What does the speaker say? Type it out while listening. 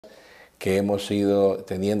que hemos ido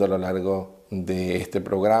teniendo a lo largo de este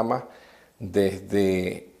programa.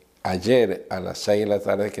 Desde ayer a las 6 de la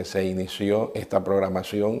tarde que se inició esta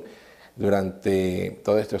programación durante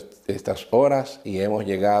todas estas horas, y hemos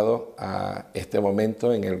llegado a este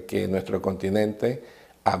momento en el que nuestro continente,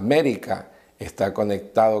 América, está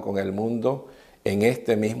conectado con el mundo en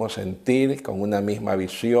este mismo sentir, con una misma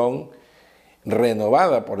visión,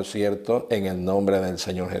 renovada, por cierto, en el nombre del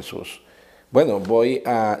Señor Jesús. Bueno, voy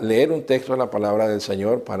a leer un texto de la palabra del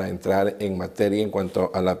Señor para entrar en materia en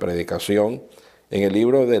cuanto a la predicación. En el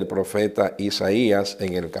libro del profeta Isaías,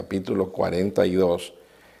 en el capítulo 42,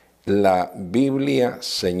 la Biblia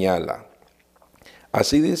señala: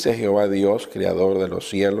 así dice Jehová Dios, creador de los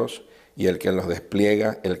cielos, y el que los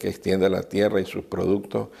despliega, el que extiende la tierra y sus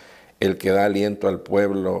productos, el que da aliento al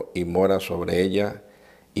pueblo y mora sobre ella,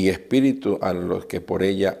 y espíritu a los que por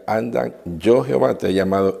ella andan. Yo, Jehová, te he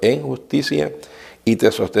llamado en justicia, y te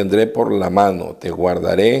sostendré por la mano, te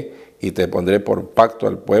guardaré, y te pondré por pacto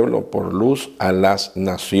al pueblo, por luz a las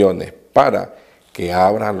naciones, para que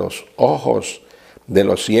abra los ojos de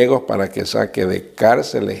los ciegos, para que saque de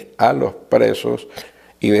cárceles a los presos,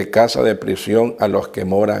 y de casa de prisión a los que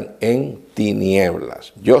moran en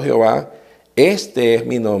tinieblas. Yo, Jehová, este es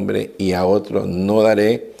mi nombre, y a otro no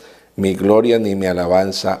daré mi gloria ni mi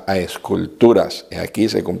alabanza a esculturas. Aquí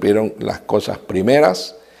se cumplieron las cosas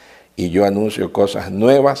primeras, y yo anuncio cosas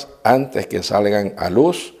nuevas. Antes que salgan a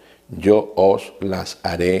luz, yo os las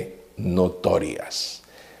haré notorias.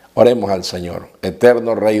 Oremos al Señor.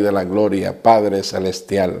 Eterno Rey de la Gloria, Padre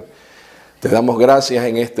Celestial, te damos gracias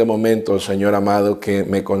en este momento, Señor amado, que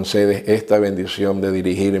me concedes esta bendición de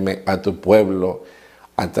dirigirme a tu pueblo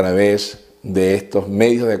a través de estos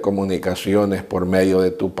medios de comunicaciones, por medio de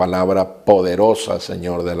tu palabra poderosa,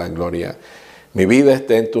 Señor de la gloria. Mi vida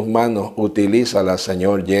está en tus manos, utilízala,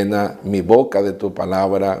 Señor, llena mi boca de tu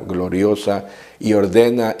palabra gloriosa y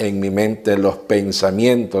ordena en mi mente los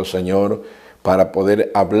pensamientos, Señor, para poder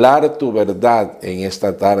hablar tu verdad en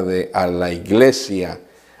esta tarde a la iglesia,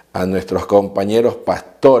 a nuestros compañeros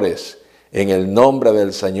pastores, en el nombre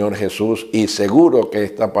del Señor Jesús, y seguro que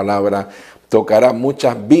esta palabra tocará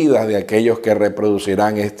muchas vidas de aquellos que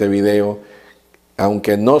reproducirán este video,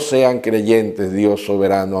 aunque no sean creyentes, Dios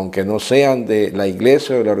soberano, aunque no sean de la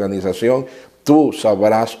iglesia o de la organización. Tú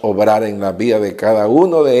sabrás obrar en la vida de cada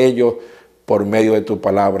uno de ellos por medio de tu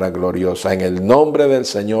palabra gloriosa. En el nombre del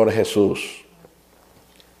Señor Jesús.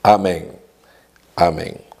 Amén.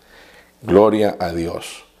 Amén. Gloria a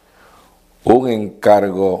Dios. Un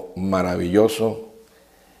encargo maravilloso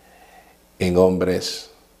en hombres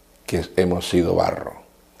que hemos sido barro.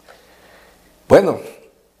 Bueno,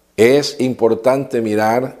 es importante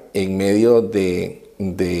mirar en medio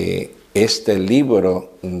de este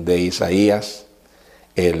libro de Isaías,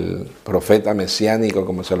 el profeta mesiánico,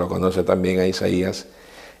 como se lo conoce también a Isaías,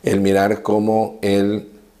 el mirar cómo él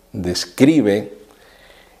describe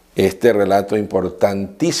este relato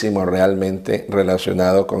importantísimo realmente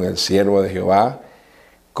relacionado con el siervo de Jehová,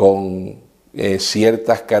 con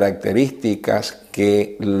ciertas características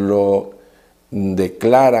que lo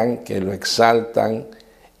declaran, que lo exaltan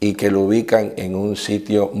y que lo ubican en un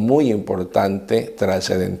sitio muy importante,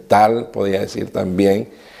 trascendental, podría decir también,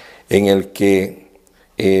 en el que,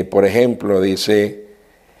 por ejemplo, dice: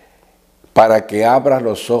 para que abras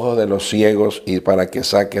los ojos de los ciegos y para que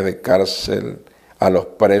saques de cárcel a los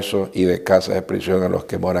presos y de casa de prisión a los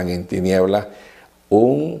que moran en tinieblas.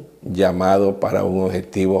 Un llamado para un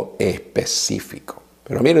objetivo específico.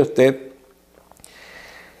 Pero mire usted,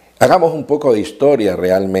 hagamos un poco de historia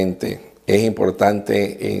realmente. Es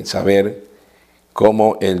importante saber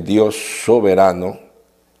cómo el Dios soberano,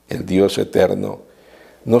 el Dios eterno,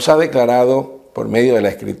 nos ha declarado por medio de la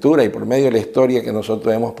Escritura y por medio de la historia que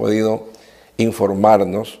nosotros hemos podido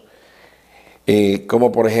informarnos,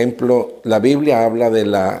 como por ejemplo la Biblia habla de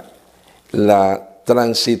la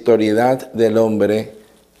transitoriedad del hombre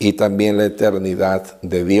y también la eternidad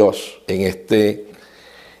de Dios. En este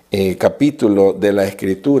capítulo de la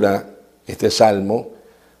Escritura, este Salmo,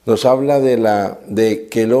 nos habla de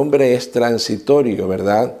que el hombre es transitorio,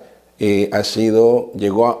 ¿verdad?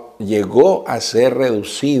 Llegó a ser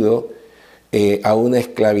reducido a una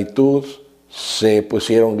esclavitud, se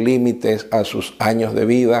pusieron límites a sus años de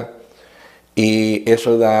vida, y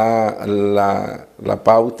eso da la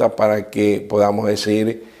pauta para que podamos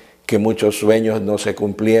decir que muchos sueños no se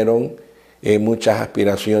cumplieron, muchas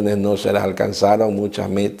aspiraciones no se las alcanzaron, muchas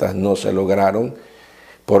metas no se lograron,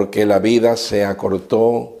 porque la vida se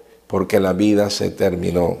acortó, porque la vida se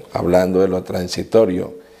terminó, hablando de lo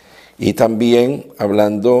transitorio. Y también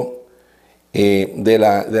hablando de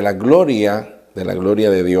la gloria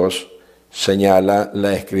de Dios, señala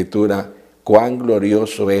la Escritura, cuán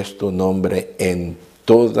glorioso es tu nombre en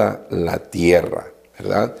toda la tierra,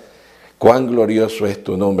 ¿verdad? Cuán glorioso es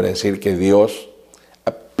tu nombre, es decir, que Dios,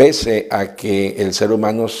 pese a que el ser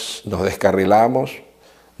humano nos descarrilamos,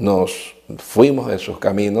 nos fuimos de sus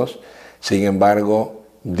caminos, sin embargo,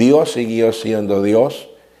 Dios siguió siendo Dios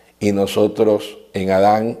y nosotros en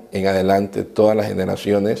Adán, en adelante, todas las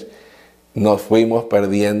generaciones, nos fuimos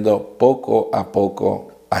perdiendo poco a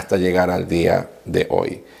poco hasta llegar al día de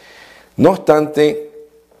hoy. No obstante,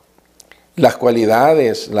 las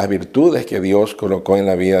cualidades, las virtudes que Dios colocó en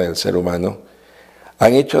la vida del ser humano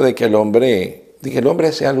han hecho de que el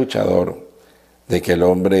hombre sea luchador, de que el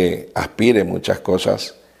hombre aspire muchas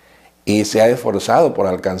cosas y se ha esforzado por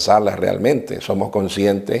alcanzarlas realmente. Somos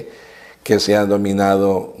conscientes que se han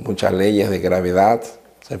dominado muchas leyes de gravedad,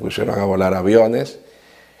 se pusieron a volar aviones,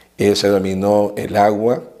 se dominó el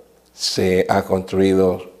agua, se han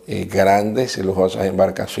construido grandes y lujosas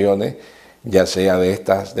embarcaciones, ya sea de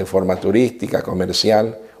estas de forma turística,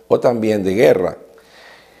 comercial o también de guerra.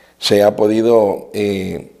 Se ha podido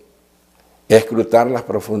escrutar las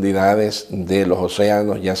profundidades de los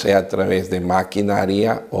océanos, ya sea a través de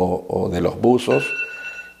maquinaria o de los buzos,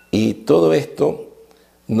 y todo esto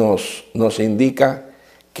nos indica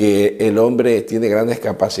que el hombre tiene grandes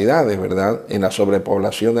capacidades, ¿verdad? En la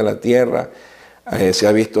sobrepoblación de la tierra se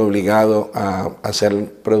ha visto obligado a hacer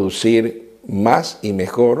producir más y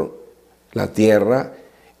mejor la tierra,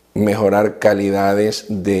 mejorar calidades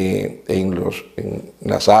en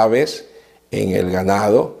las aves, en el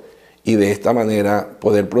ganado, y de esta manera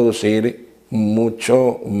poder producir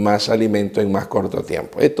mucho más alimento en más corto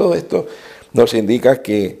tiempo. Todo esto nos indica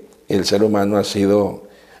que el ser humano ha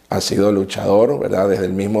sido luchador, ¿verdad? Desde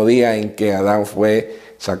el mismo día en que Adán fue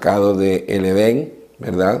sacado del Edén,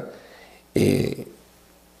 ¿verdad?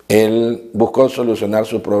 Él buscó solucionar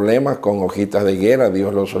sus problemas con hojitas de higuera.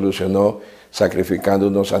 Dios lo solucionó sacrificando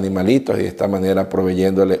unos animalitos y de esta manera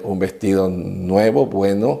proveyéndole un vestido nuevo,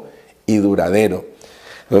 bueno y duradero.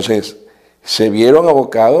 Entonces, se vieron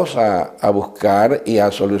abocados a buscar y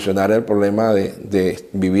a solucionar el problema de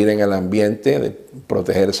vivir en el ambiente, de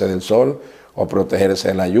protegerse del sol o protegerse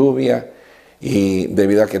de la lluvia, y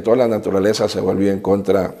debido a que toda la naturaleza se volvió en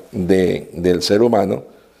contra del ser humano.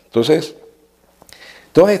 Entonces,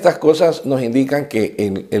 todas estas cosas nos indican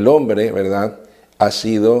que el hombre, ¿verdad?, ha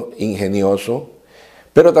sido ingenioso,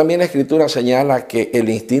 pero también la Escritura señala que el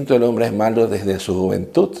instinto del hombre es malo desde su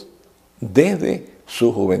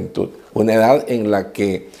juventud, una edad en la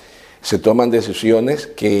que se toman decisiones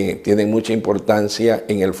que tienen mucha importancia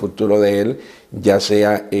en el futuro de él, ya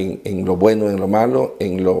sea en lo bueno, en lo malo,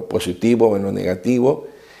 en lo positivo o en lo negativo,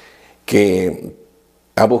 que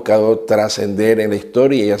ha buscado trascender en la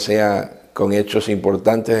historia, ya sea con hechos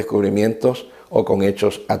importantes, descubrimientos, o con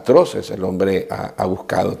hechos atroces. El hombre ha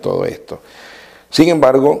buscado todo esto. Sin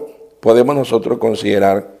embargo, podemos nosotros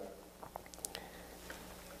considerar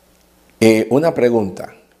una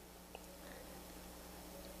pregunta.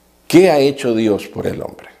 ¿Qué ha hecho Dios por el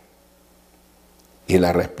hombre? Y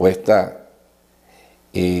la respuesta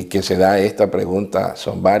que se da a esta pregunta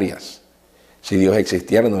son varias. Si Dios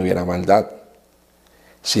existiera, no hubiera maldad.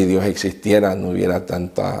 Si Dios existiera, no hubiera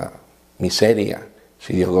tanta miseria.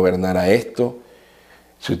 Si Dios gobernara esto,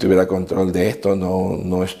 si tuviera control de esto,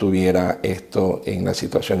 no estuviera esto en la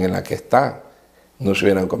situación en la que está. No se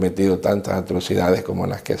hubieran cometido tantas atrocidades como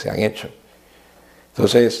las que se han hecho.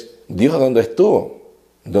 Entonces, ¿Dios dónde estuvo?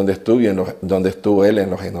 ¿Dónde estuvo Él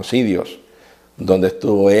en los genocidios? ¿Dónde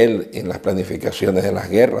estuvo Él en las planificaciones de las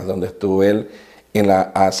guerras? ¿Dónde estuvo Él en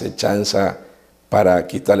la acechanza para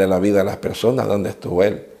quitarle la vida a las personas? ¿Dónde estuvo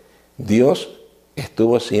Él? Dios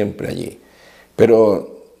estuvo siempre allí.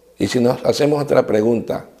 Pero, y si nos hacemos otra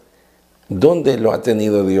pregunta, ¿dónde lo ha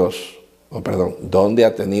tenido Dios? ¿Dónde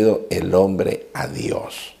ha tenido el hombre a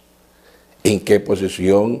Dios? ¿En qué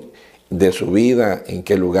posición de su vida, en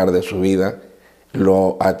qué lugar de su vida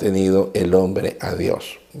lo ha tenido el hombre a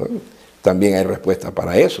Dios? También hay respuesta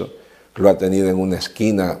para eso. Lo ha tenido en una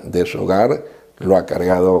esquina de su hogar, lo ha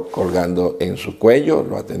cargado colgando en su cuello,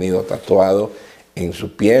 lo ha tenido tatuado en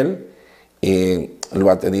su piel, lo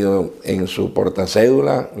ha tenido en su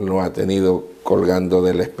portacédula, lo ha tenido colgando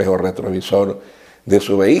del espejo retrovisor de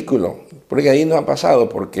su vehículo. Porque ahí no ha pasado,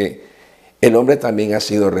 porque el hombre también ha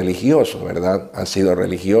sido religioso, ¿verdad? Ha sido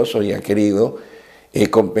religioso y ha querido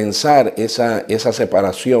compensar esa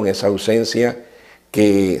separación, esa ausencia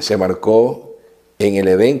que se marcó en el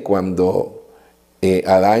Edén cuando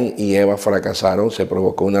Adán y Eva fracasaron. Se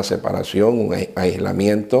provocó una separación, un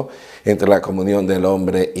aislamiento entre la comunión del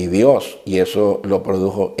hombre y Dios, y eso lo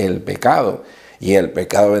produjo el pecado. Y el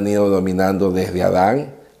pecado ha venido dominando desde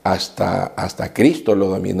Adán hasta Cristo lo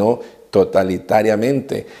dominó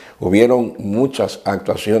totalitariamente. Hubieron muchas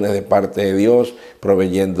actuaciones de parte de Dios,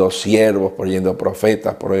 proveyendo siervos, proveyendo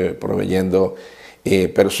profetas, proveyendo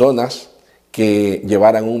personas que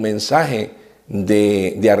llevaran un mensaje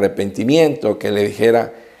de arrepentimiento, que le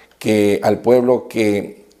dijera que al pueblo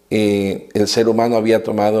que el ser humano había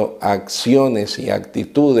tomado acciones y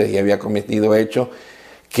actitudes y había cometido hechos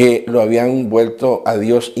que lo habían vuelto a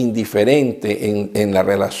Dios indiferente en la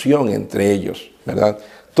relación entre ellos, ¿verdad?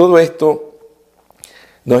 Todo esto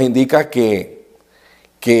nos indica que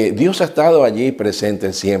Dios ha estado allí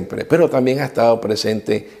presente siempre, pero también ha estado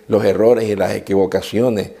presente los errores y las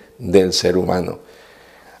equivocaciones del ser humano.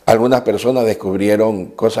 Algunas personas descubrieron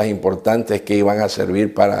cosas importantes que iban a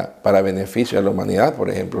servir para beneficio de la humanidad, por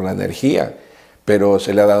ejemplo, la energía, pero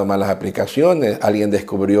se le ha dado malas aplicaciones. Alguien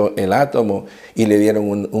descubrió el átomo y le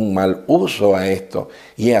dieron un mal uso a esto.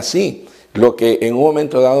 Y así, lo que en un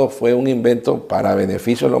momento dado fue un invento para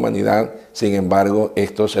beneficio de la humanidad, sin embargo,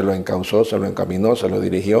 esto se lo encauzó, se lo encaminó, se lo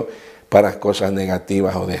dirigió para cosas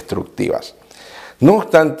negativas o destructivas. No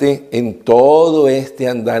obstante, en todo este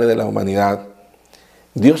andar de la humanidad,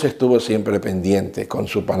 Dios estuvo siempre pendiente con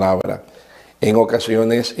su palabra. En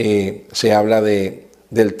ocasiones se habla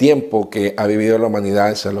del tiempo que ha vivido la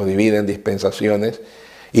humanidad, se lo divide en dispensaciones,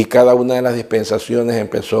 y cada una de las dispensaciones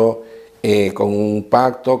empezó con un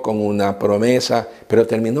pacto, con una promesa, pero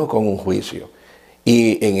terminó con un juicio.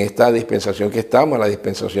 Y en esta dispensación que estamos, la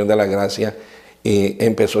dispensación de la gracia,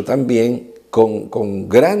 empezó también con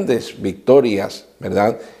grandes victorias,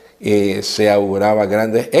 ¿verdad? Se auguraba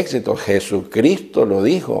grandes éxitos. Jesucristo lo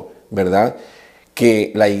dijo, ¿verdad?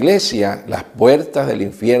 Que la iglesia, las puertas del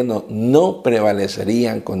infierno no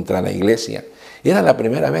prevalecerían contra la iglesia. Era la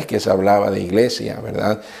primera vez que se hablaba de iglesia,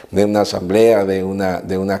 ¿verdad? De una asamblea, de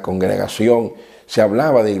una congregación. Se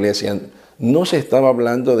hablaba de iglesia. No se estaba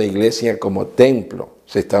hablando de iglesia como templo.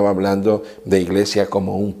 Se estaba hablando de iglesia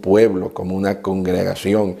como un pueblo, como una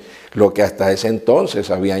congregación. Lo que hasta ese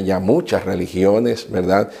entonces habían ya muchas religiones,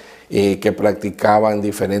 ¿verdad? Que practicaban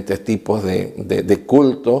diferentes tipos de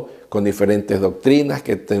culto, con diferentes doctrinas,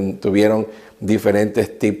 que tuvieron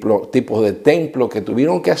diferentes tipos de templos, que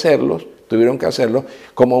tuvieron que hacerlo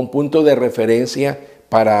como un punto de referencia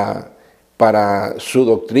para su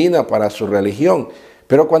doctrina, para su religión.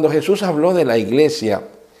 Pero cuando Jesús habló de la iglesia,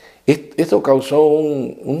 esto causó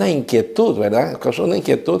una inquietud, ¿verdad? Causó una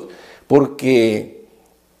inquietud porque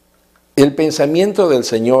el pensamiento del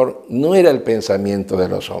Señor no era el pensamiento de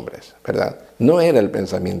los hombres, ¿verdad? No era el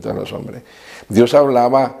pensamiento de los hombres. Dios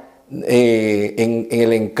hablaba en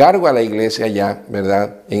el encargo a la iglesia ya,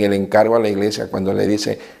 ¿verdad? En el encargo a la iglesia cuando le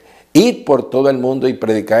dice, id por todo el mundo y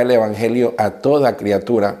predicad el evangelio a toda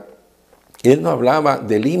criatura. Él no hablaba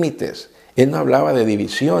de límites, él no hablaba de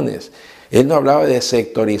divisiones, él no hablaba de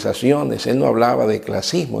sectorizaciones, él no hablaba de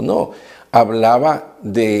clasismo, no. Hablaba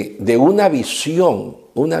de una visión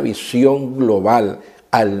global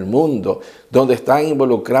al mundo, donde están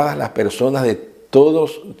involucradas las personas de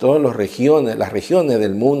todas las regiones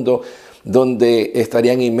del mundo, donde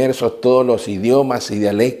estarían inmersos todos los idiomas y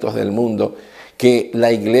dialectos del mundo, que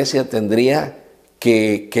la iglesia tendría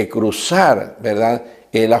que cruzar, ¿verdad?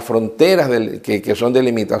 Las fronteras que son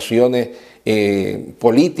delimitaciones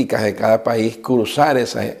políticas de cada país, cruzar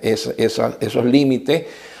esos límites.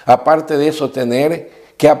 Aparte de eso, tener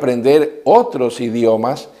que aprender otros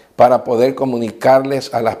idiomas para poder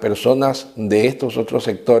comunicarles a las personas de estos otros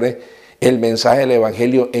sectores el mensaje del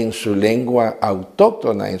evangelio en su lengua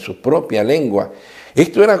autóctona, en su propia lengua.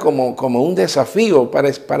 Esto era como un desafío,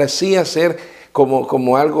 parecía ser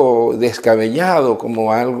como algo descabellado,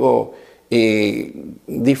 como algo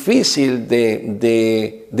difícil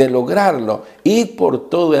de lograrlo. Ir por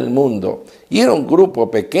todo el mundo. Y era un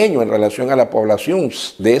grupo pequeño en relación a la población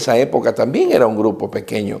de esa época, también era un grupo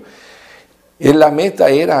pequeño. La meta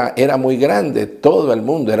era muy grande, todo el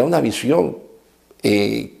mundo, era una visión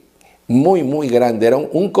muy grande, era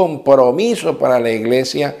un compromiso para la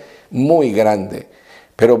iglesia muy grande.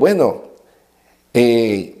 Pero bueno,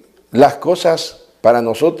 las cosas para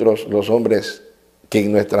nosotros, los hombres, que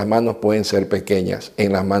en nuestras manos pueden ser pequeñas,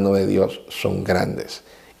 en las manos de Dios son grandes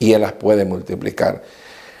y Él las puede multiplicar.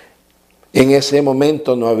 En ese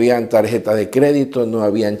momento no habían tarjetas de crédito, no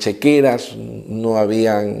habían chequeras, no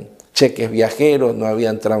habían cheques viajeros, no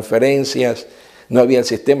habían transferencias, no había el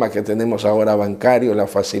sistema que tenemos ahora bancario, las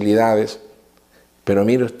facilidades. Pero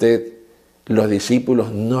mire usted, los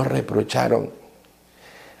discípulos no reprocharon.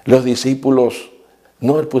 Los discípulos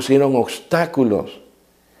no pusieron obstáculos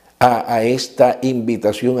a esta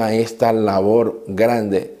invitación, a esta labor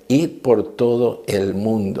grande, ir por todo el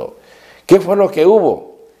mundo. ¿Qué fue lo que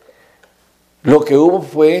hubo? Lo que hubo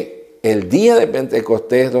fue el día de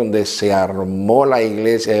Pentecostés, donde se armó la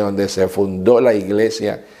iglesia y donde se fundó la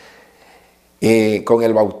iglesia con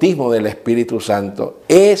el bautismo del Espíritu Santo.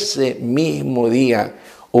 Ese mismo día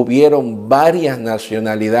hubieron varias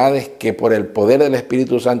nacionalidades que por el poder del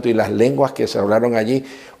Espíritu Santo y las lenguas que se hablaron allí,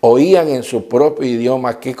 oían en su propio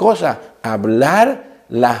idioma, ¿qué cosa? Hablar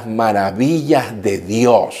las maravillas de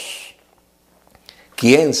Dios.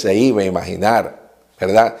 ¿Quién se iba a imaginar,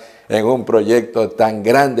 verdad? En un proyecto tan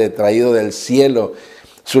grande, traído del cielo,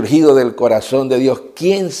 surgido del corazón de Dios,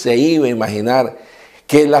 ¿quién se iba a imaginar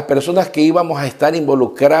que las personas que íbamos a estar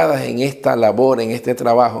involucradas en esta labor, en este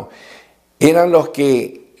trabajo, eran los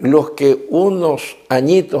que unos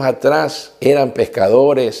añitos atrás eran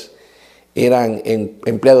pescadores, eran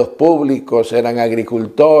empleados públicos, eran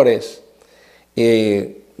agricultores,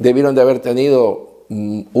 debieron de haber tenido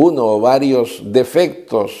uno o varios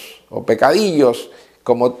defectos o pecadillos,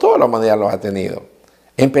 como toda la humanidad los ha tenido?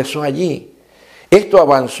 Empezó allí. Esto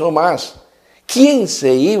avanzó más. ¿Quién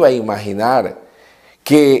se iba a imaginar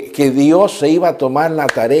que Dios se iba a tomar la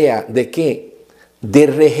tarea de qué? De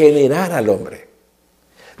regenerar al hombre,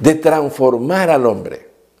 de transformar al hombre,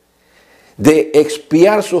 de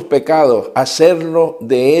expiar sus pecados, hacerlo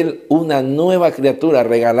de él una nueva criatura,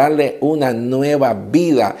 regalarle una nueva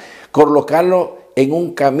vida, colocarlo en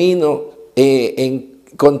un camino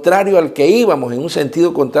contrario al que íbamos, en un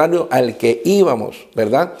sentido contrario al que íbamos,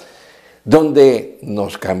 ¿verdad? Donde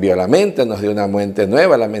nos cambió la mente, nos dio una mente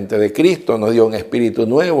nueva, la mente de Cristo, nos dio un espíritu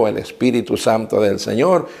nuevo, el Espíritu Santo del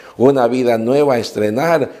Señor, una vida nueva a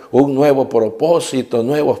estrenar, un nuevo propósito,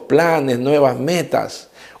 nuevos planes, nuevas metas,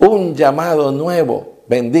 un llamado nuevo.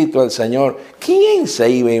 Bendito el Señor. ¿Quién se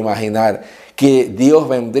iba a imaginar que Dios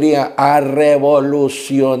vendría a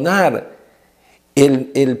revolucionar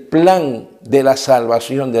el plan de la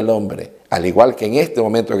salvación del hombre? Al igual que en este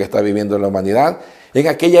momento que está viviendo la humanidad, en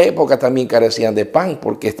aquella época también carecían de pan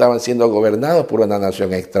porque estaban siendo gobernados por una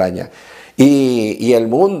nación extraña. Y el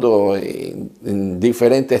mundo, en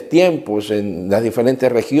diferentes tiempos, en las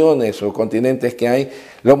diferentes regiones o continentes que hay,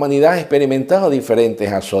 la humanidad ha experimentado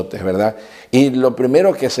diferentes azotes, ¿verdad? Y lo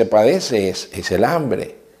primero que se padece es el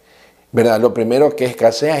hambre, ¿verdad? Lo primero que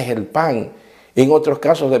escasea es el pan. En otros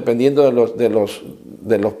casos, dependiendo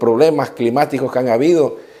de los problemas climáticos que han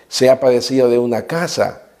habido, se ha padecido de una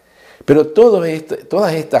casa. Pero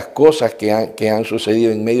todas estas cosas que han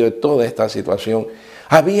sucedido en medio de toda esta situación,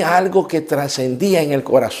 había algo que trascendía en el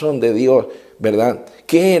corazón de Dios, ¿verdad?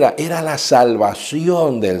 ¿Qué era? Era la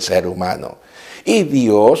salvación del ser humano. Y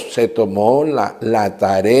Dios se tomó la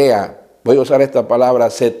tarea, voy a usar esta palabra,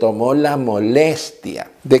 se tomó la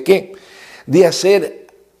molestia. ¿De qué? De hacer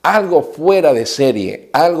algo fuera de serie,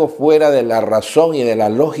 algo fuera de la razón y de la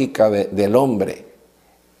lógica del hombre.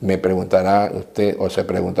 Me preguntará usted, o se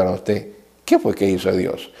preguntará usted, ¿qué fue que hizo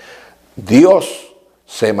Dios? Dios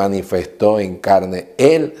se manifestó en carne,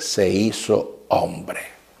 Él se hizo hombre.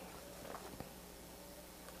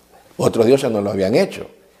 Otros dioses no lo habían hecho,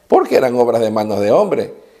 porque eran obras de manos de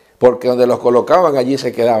hombre, porque donde los colocaban allí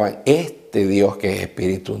se quedaban. Este Dios que es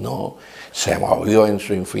espíritu no, se movió en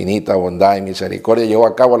su infinita bondad y misericordia, llevó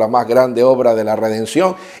a cabo la más grande obra de la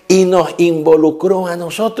redención y nos involucró a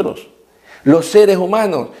nosotros, los seres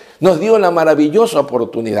humanos. Nos dio la maravillosa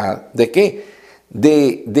oportunidad ¿de qué?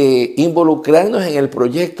 De involucrarnos en el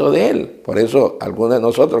proyecto de Él. Por eso algunos de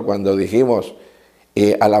nosotros cuando dijimos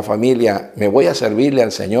a la familia, me voy a servirle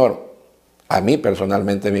al Señor, a mí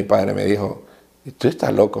personalmente mi padre me dijo, tú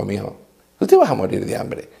estás loco, mijo, tú te vas a morir de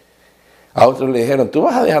hambre. A otros le dijeron, tú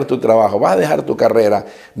vas a dejar tu trabajo, vas a dejar tu carrera,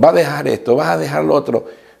 vas a dejar esto, vas a dejar lo otro,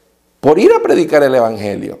 por ir a predicar el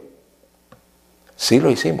Evangelio. Sí lo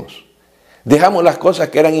hicimos. Dejamos las cosas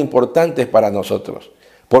que eran importantes para nosotros,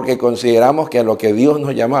 porque consideramos que lo que Dios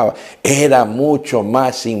nos llamaba era mucho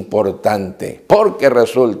más importante, porque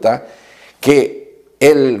resulta que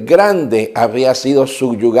el grande había sido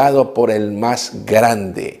subyugado por el más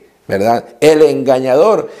grande, ¿verdad? El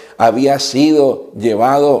engañador había sido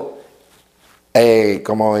llevado,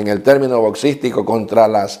 como en el término boxístico, contra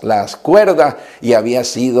las cuerdas y había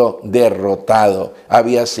sido derrotado,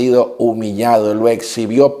 había sido humillado, lo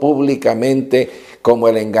exhibió públicamente como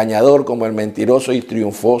el engañador, como el mentiroso y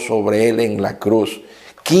triunfó sobre él en la cruz.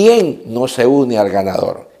 ¿Quién no se une al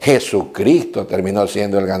ganador? Jesucristo terminó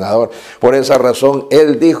siendo el ganador. Por esa razón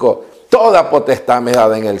Él dijo, toda potestad me es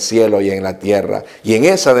dada en el cielo y en la tierra. Y en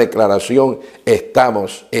esa declaración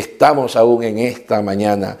estamos aún en esta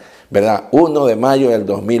mañana, ¿verdad? 1 de mayo del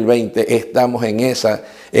 2020, estamos en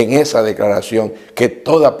esa declaración que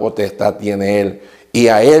toda potestad tiene Él. Y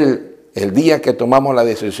a Él, el día que tomamos la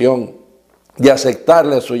decisión de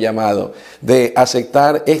aceptarle su llamado, de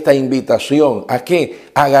aceptar esta invitación. ¿A qué?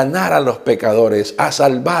 A ganar a los pecadores, a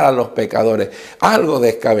salvar a los pecadores. Algo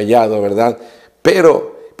descabellado, ¿verdad?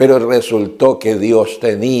 Pero resultó que Dios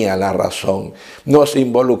tenía la razón. Nos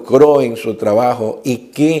involucró en su trabajo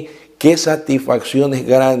y qué satisfacciones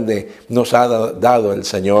grandes nos ha dado el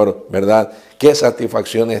Señor, ¿verdad? Qué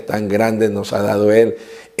satisfacciones tan grandes nos ha dado Él.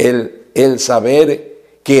 El saber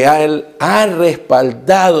que Él ha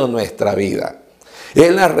respaldado nuestra vida.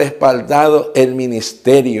 Él ha respaldado el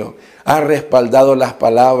ministerio, ha respaldado las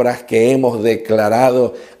palabras que hemos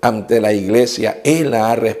declarado ante la iglesia. Él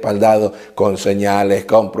la ha respaldado con señales,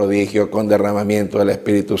 con prodigios, con derramamiento del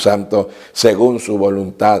Espíritu Santo, según su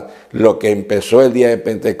voluntad. Lo que empezó el día de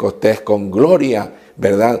Pentecostés con gloria,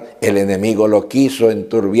 ¿verdad? El enemigo lo quiso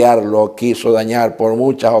enturbiar, lo quiso dañar por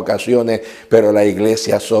muchas ocasiones, pero la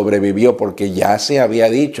iglesia sobrevivió porque ya se había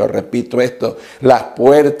dicho, repito esto, las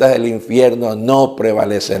puertas del infierno no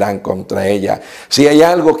prevalecerán contra ella. Si hay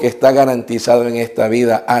algo que está garantizado en esta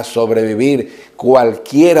vida a sobrevivir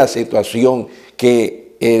cualquier situación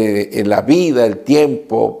que la vida, el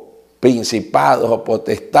tiempo, principados o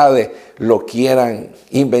potestades lo quieran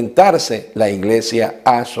inventarse, la iglesia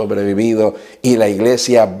ha sobrevivido y la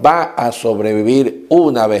iglesia va a sobrevivir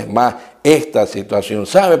una vez más esta situación.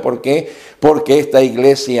 ¿Sabe por qué? Porque esta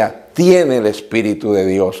iglesia tiene el Espíritu de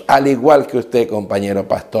Dios, al igual que usted, compañero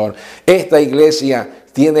pastor. Esta iglesia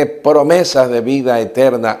tiene promesas de vida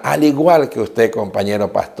eterna, al igual que usted,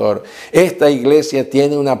 compañero pastor. Esta iglesia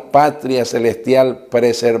tiene una patria celestial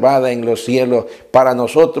preservada en los cielos para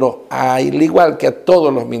nosotros, al igual que a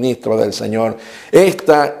todos los ministros del Señor.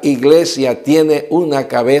 Esta iglesia tiene una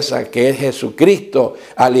cabeza que es Jesucristo,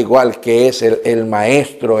 al igual que es el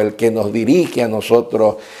Maestro, el que nos dirige a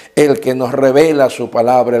nosotros, el que nos revela su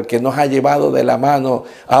palabra, el que nos ha llevado de la mano,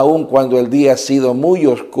 aun cuando el día ha sido muy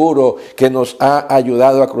oscuro, que nos ha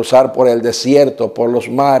ayudado a cruzar por el desierto, por los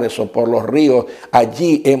mares o por los ríos.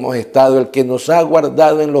 Allí hemos estado, el que nos ha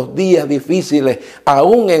guardado en los días difíciles,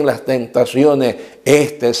 aun en las tentaciones.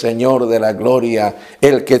 Este Señor de la gloria,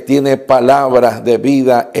 el que tiene palabras de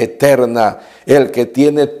vida eterna, el que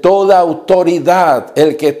tiene toda autoridad,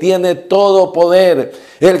 el que tiene todo poder,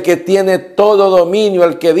 el que tiene todo dominio,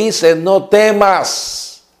 el que dice: no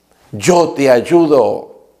temas, yo te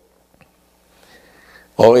ayudo.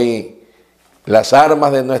 Hoy las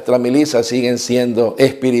armas de nuestra milicia siguen siendo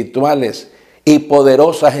espirituales y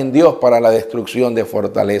poderosas en Dios para la destrucción de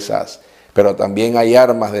fortalezas, pero también hay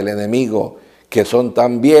armas del enemigo que son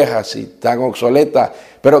tan viejas y tan obsoletas,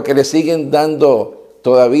 pero que le siguen dando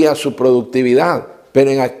todavía su productividad. Pero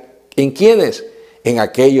 ¿en quiénes? En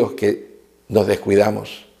aquellos que nos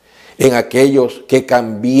descuidamos, en aquellos que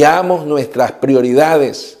cambiamos nuestras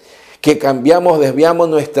prioridades, que desviamos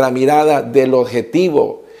nuestra mirada del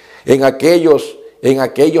objetivo, en aquellos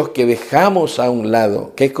que dejamos a un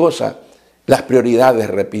lado. ¿Qué cosa? Las prioridades,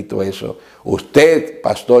 repito eso. Usted,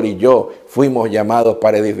 pastor, y yo fuimos llamados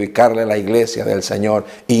para edificarle la iglesia del Señor,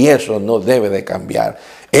 y eso no debe de cambiar.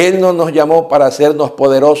 Él no nos llamó para hacernos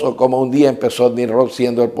poderosos como un día empezó Nimrod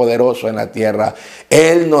siendo el poderoso en la tierra.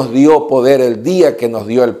 Él nos dio poder el día que nos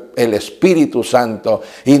dio el Espíritu Santo,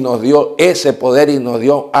 y nos dio ese poder y nos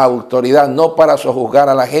dio autoridad, no para sojuzgar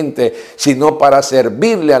a la gente, sino para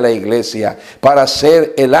servirle a la iglesia, para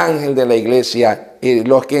ser el ángel de la iglesia, y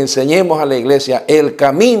los que enseñemos a la iglesia el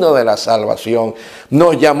camino de la salvación.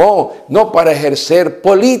 Nos llamó no para ejercer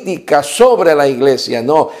política sobre la iglesia,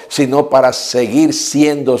 no, sino para seguir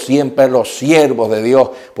siendo siempre los siervos de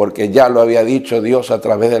Dios, porque ya lo había dicho Dios a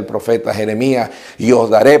través del profeta Jeremías: y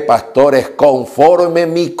os daré pastores conforme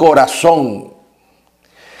mi corazón,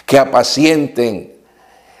 que apacienten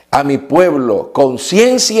a mi pueblo con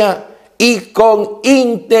ciencia y con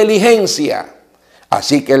inteligencia.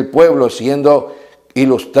 Así que el pueblo, siendo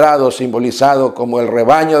ilustrado, simbolizado como el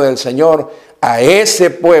rebaño del Señor, a ese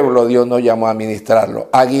pueblo Dios nos llamó a ministrarlo,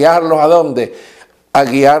 a guiarlos ¿a dónde? A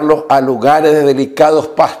guiarlos a lugares de delicados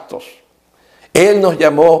pastos. Él nos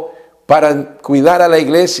llamó para cuidar a la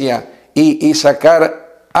iglesia y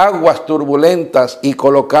sacar aguas turbulentas y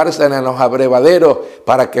colocárselas en los abrevaderos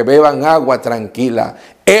para que beban agua tranquila.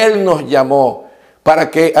 Él nos llamó para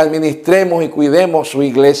que administremos y cuidemos su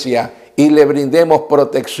iglesia y le brindemos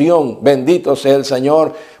protección. Bendito sea el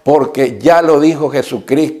Señor, porque ya lo dijo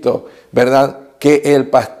Jesucristo, ¿verdad? Que el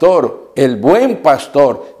pastor, el buen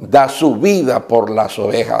pastor, da su vida por las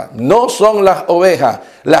ovejas. No son las ovejas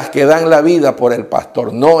las que dan la vida por el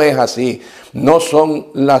pastor, no es así. No son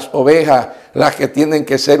las ovejas las que tienen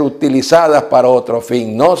que ser utilizadas para otro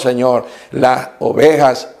fin. No, Señor, las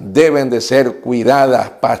ovejas deben de ser cuidadas,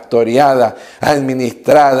 pastoreadas,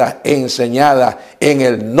 administradas, enseñadas en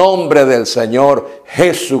el nombre del Señor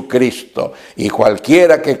Jesucristo. Y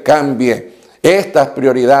cualquiera que cambie estas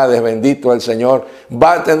prioridades, bendito el Señor,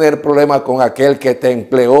 va a tener problemas con aquel que te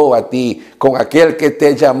empleó a ti, con aquel que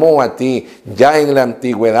te llamó a ti. Ya en la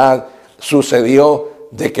antigüedad sucedió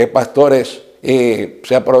de que pastores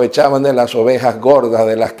se aprovechaban de las ovejas gordas,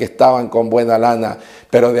 de las que estaban con buena lana,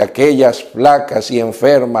 pero de aquellas flacas y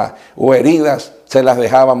enfermas o heridas se las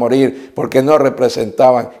dejaba morir porque no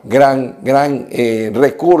representaban gran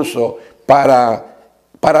recurso para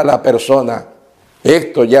la persona.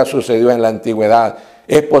 Esto ya sucedió en la antigüedad.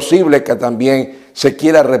 Es posible que también se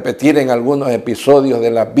quiera repetir en algunos episodios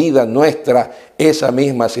de la vida nuestra esa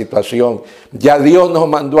misma situación. Ya Dios nos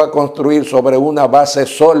mandó a construir sobre una base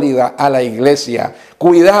sólida a la iglesia.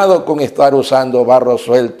 Cuidado con estar usando barro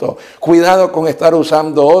suelto. Cuidado con estar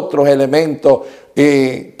usando otros elementos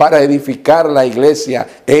para edificar la iglesia.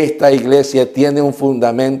 Esta iglesia tiene un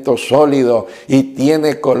fundamento sólido y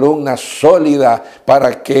tiene columnas sólidas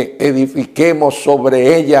para que edifiquemos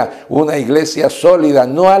sobre ella una iglesia sólida,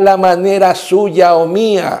 no a la manera suya o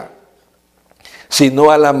mía,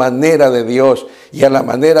 sino a la manera de Dios. Y a la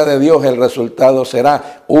manera de Dios el resultado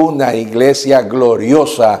será una iglesia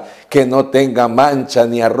gloriosa que no tenga mancha,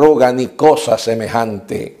 ni arruga, ni cosa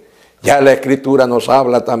semejante. Ya la Escritura nos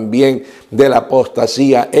habla también de la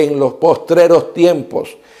apostasía en los postreros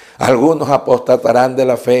tiempos. Algunos apostatarán de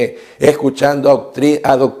la fe, escuchando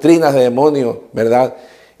a doctrinas de demonios, ¿verdad?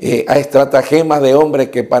 A estratagemas de hombres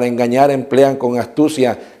que para engañar emplean con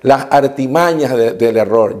astucia las artimañas del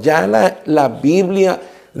error. Ya la Biblia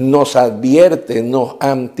nos advierte, nos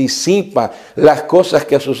anticipa las cosas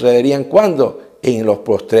que sucederían. ¿Cuándo? En los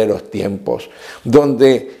postreros tiempos,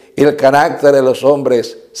 donde el carácter de los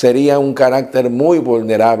hombres sería un carácter muy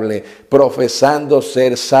vulnerable. Profesando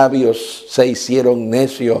ser sabios, se hicieron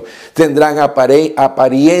necios. Tendrán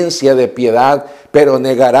apariencia de piedad, pero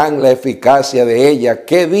negarán la eficacia de ella.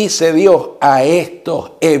 ¿Qué dice Dios? A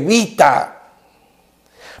estos evita.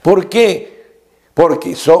 ¿Por qué?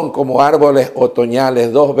 Porque son como árboles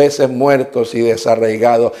otoñales, 2 veces muertos y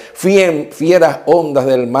desarraigados, fieras ondas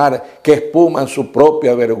del mar que espuman su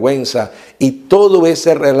propia vergüenza. Y todo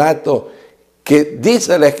ese relato que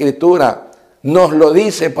dice la Escritura, nos lo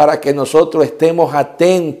dice para que nosotros estemos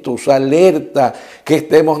atentos, alerta, que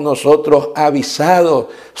estemos nosotros avisados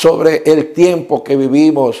sobre el tiempo que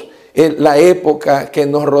vivimos, la época que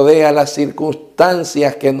nos rodea, las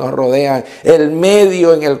circunstancias que nos rodean, el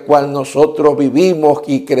medio en el cual nosotros vivimos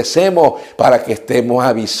y crecemos, para que estemos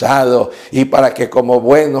avisados y para que como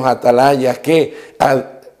buenos atalayas que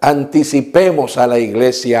anticipemos a la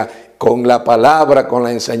iglesia con la palabra, con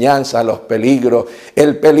la enseñanza, los peligros.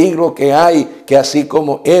 El peligro que hay, que así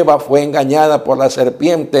como Eva fue engañada por la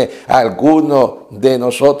serpiente, algunos de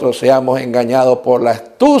nosotros seamos engañados por la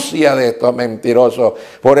astucia de estos mentirosos.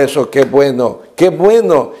 Por eso qué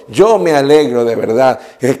bueno, yo me alegro de verdad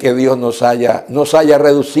que Dios nos haya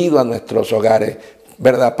reducido a nuestros hogares,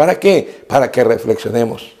 ¿verdad? ¿Para qué? Para que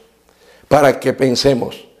reflexionemos, para que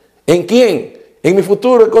pensemos. ¿En quién? En mi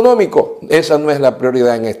futuro económico. Esa no es la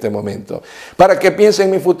prioridad en este momento. Para que piense en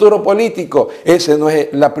mi futuro político. Esa no es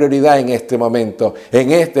la prioridad en este momento.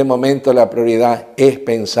 En este momento la prioridad es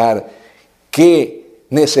pensar qué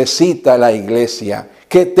necesita la iglesia,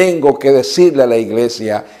 qué tengo que decirle a la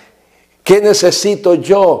iglesia, qué necesito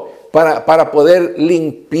yo para poder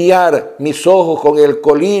limpiar mis ojos con el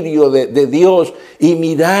colirio de Dios y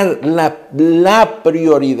mirar la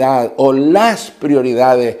prioridad o las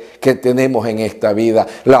prioridades que tenemos en esta vida.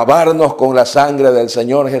 Lavarnos con la sangre del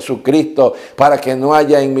Señor Jesucristo para que no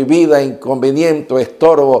haya en mi vida inconveniente o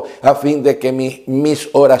estorbo, a fin de que mis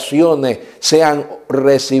oraciones sean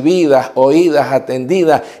recibidas, oídas,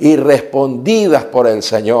 atendidas y respondidas por el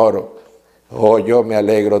Señor. Oh, yo me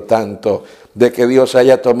alegro tanto de que Dios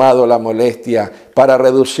haya tomado la molestia para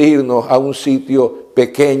reducirnos a un sitio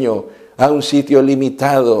pequeño, a un sitio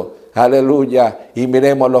limitado. Aleluya. Y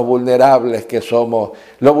miremos los vulnerables que somos,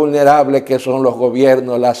 lo vulnerables que son los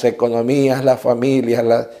gobiernos, las economías, las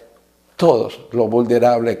familias, todos los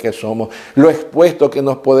vulnerables que somos, lo expuesto que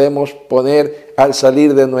nos podemos poner al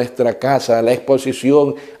salir de nuestra casa, a la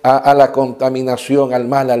exposición, a la contaminación, al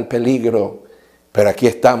mal, al peligro. Pero aquí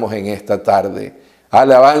estamos en esta tarde.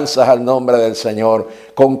 Alabanzas al nombre del Señor.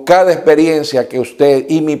 Con cada experiencia que usted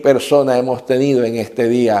y mi persona hemos tenido en este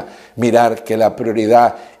día, mirar que la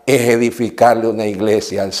prioridad es edificarle una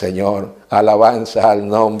iglesia al Señor. Alabanzas al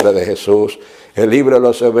nombre de Jesús. El libro de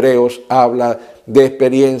los Hebreos habla de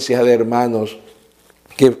experiencias de hermanos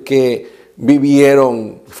que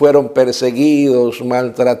vivieron, fueron perseguidos,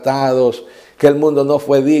 maltratados, que el mundo no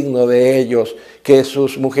fue digno de ellos, que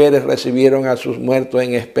sus mujeres recibieron a sus muertos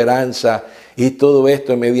en esperanza, y todo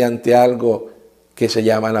esto mediante algo que se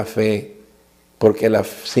llama la fe, porque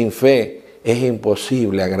sin fe es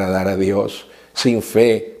imposible agradar a Dios. Sin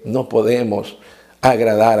fe no podemos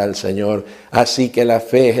agradar al Señor. Así que la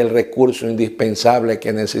fe es el recurso indispensable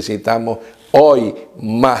que necesitamos hoy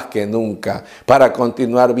más que nunca para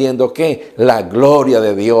continuar viendo ¿qué? La gloria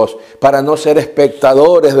de Dios, para no ser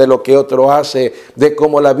espectadores de lo que otro hace, de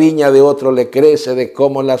cómo la viña de otro le crece, de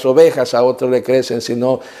cómo las ovejas a otro le crecen,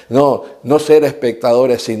 sino no ser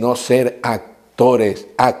espectadores, sino ser actores,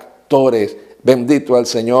 bendito al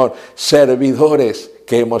Señor, servidores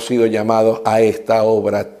que hemos sido llamados a esta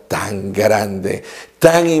obra tan grande,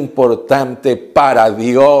 tan importante para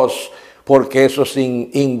Dios, porque eso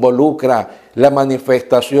involucra la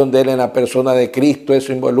manifestación de Él en la persona de Cristo,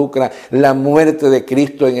 eso involucra la muerte de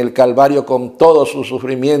Cristo en el Calvario con todo su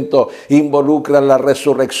sufrimiento, involucra la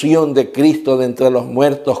resurrección de Cristo de entre los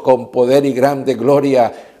muertos con poder y grande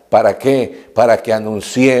gloria. ¿Para qué? Para que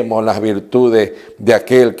anunciemos las virtudes de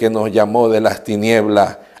aquel que nos llamó de las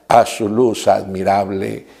tinieblas a su luz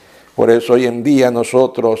admirable. Por eso hoy en día a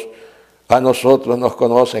nosotros nos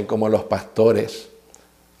conocen como los pastores,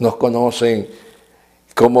 nos conocen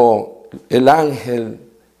como el ángel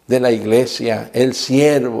de la iglesia, el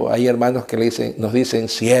siervo. Hay hermanos que nos dicen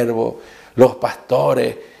siervo, los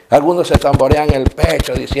pastores. Algunos se tamborean el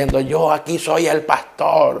pecho diciendo yo aquí soy el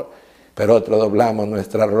pastor. Pero otros doblamos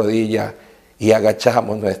nuestras rodillas y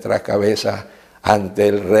agachamos nuestras cabezas ante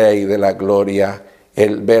el Rey de la gloria,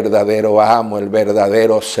 el verdadero amo, el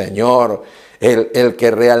verdadero Señor, el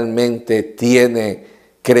que realmente tiene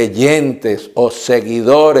creyentes o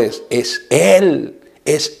seguidores, es Él,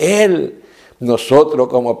 es Él. Nosotros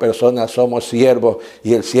como personas somos siervos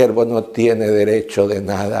y el siervo no tiene derecho de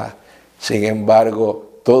nada. Sin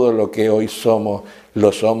embargo, todo lo que hoy somos,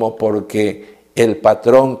 lo somos porque el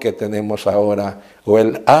patrón que tenemos ahora, o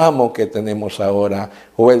el amo que tenemos ahora,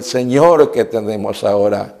 o el Señor que tenemos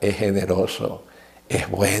ahora es generoso, es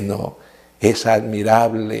bueno, es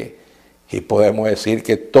admirable, y podemos decir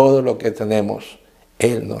que todo lo que tenemos,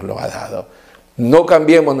 Él nos lo ha dado. No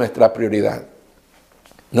cambiemos nuestra prioridad.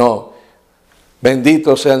 No,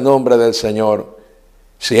 bendito sea el nombre del Señor.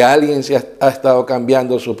 Si alguien ha estado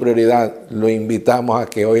cambiando su prioridad, lo invitamos a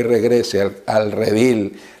que hoy regrese al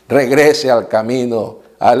redil, regrese al camino,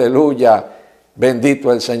 aleluya,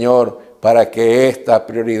 bendito el Señor, para que esta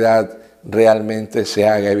prioridad realmente se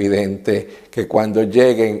haga evidente, que cuando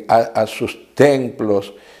lleguen a sus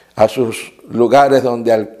templos, a sus lugares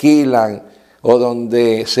donde alquilan o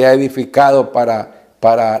donde se ha edificado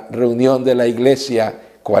para reunión de la iglesia,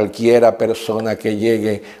 cualquiera persona que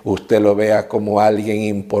llegue, usted lo vea como alguien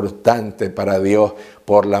importante para Dios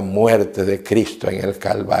por la muerte de Cristo en el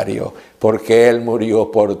Calvario, porque Él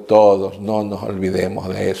murió por todos, no nos olvidemos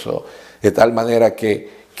de eso. De tal manera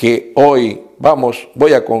que hoy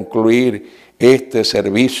voy a concluir este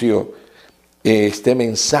servicio, este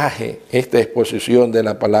mensaje, esta exposición de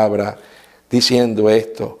la palabra, diciendo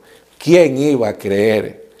esto: ¿quién iba a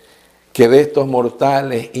creer que de estos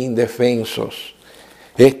mortales indefensos,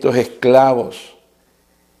 estos esclavos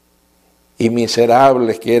y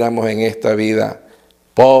miserables que éramos en esta vida,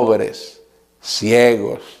 pobres,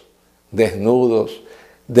 ciegos, desnudos,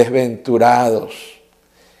 desventurados,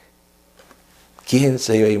 quién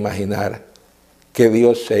se iba a imaginar que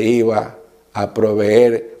Dios se iba a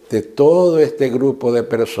proveer de todo este grupo de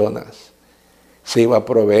personas? Se iba a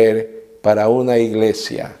proveer para una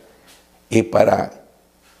iglesia y para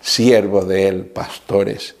siervos de Él,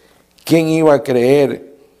 pastores. ¿Quién iba a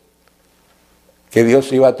creer que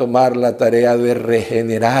Dios iba a tomar la tarea de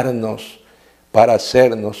regenerarnos para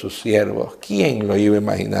hacernos sus siervos? ¿Quién lo iba a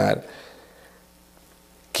imaginar?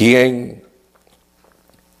 ¿Quién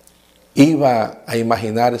iba a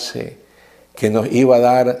imaginarse que nos iba a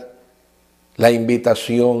dar la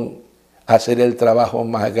invitación a hacer el trabajo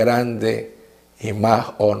más grande y más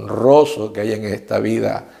honroso que hay en esta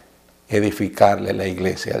vida, edificarle la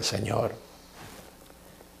iglesia al Señor?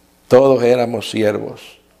 Todos éramos siervos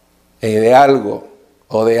de algo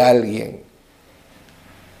o de alguien,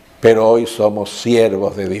 pero hoy somos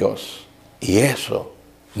siervos de Dios, y eso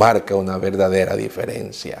marca una verdadera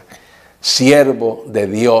diferencia. Siervo de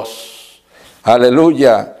Dios,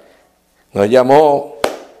 aleluya, nos llamó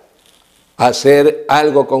a hacer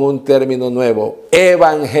algo con un término nuevo: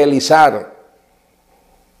 evangelizar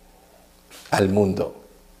al mundo.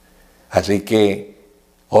 Así que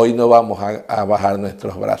hoy no vamos a bajar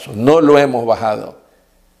nuestros brazos, no lo hemos bajado.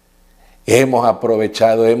 Hemos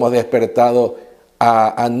aprovechado, hemos despertado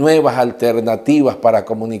a nuevas alternativas para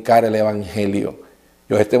comunicar el Evangelio.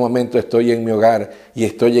 Yo en este momento estoy en mi hogar y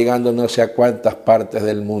estoy llegando no sé a cuántas partes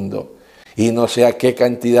del mundo y no sé a qué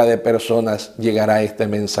cantidad de personas llegará este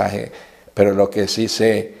mensaje, pero lo que sí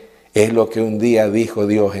sé es lo que un día dijo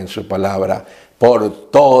Dios en su palabra: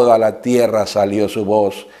 por toda la tierra salió su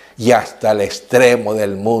voz y hasta el extremo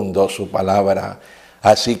del mundo su palabra.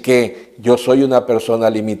 Así que yo soy una persona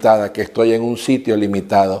limitada, que estoy en un sitio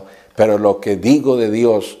limitado, pero lo que digo de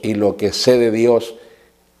Dios y lo que sé de Dios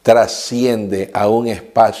trasciende a un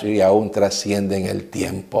espacio y aún trasciende en el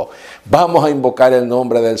tiempo. Vamos a invocar el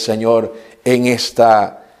nombre del Señor en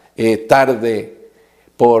esta tarde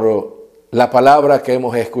por la palabra que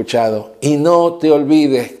hemos escuchado. Y no te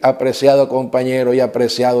olvides, apreciado compañero y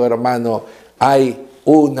apreciado hermano, hay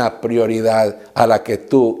una prioridad a la que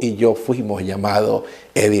tú y yo fuimos llamados: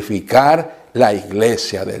 edificar la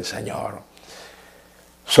iglesia del Señor.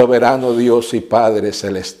 Soberano Dios y Padre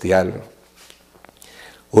Celestial,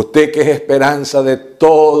 usted que es esperanza de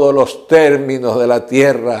todos los términos de la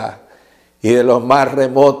tierra y de los más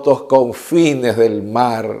remotos confines del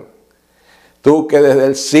mar, tú que desde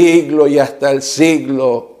el siglo y hasta el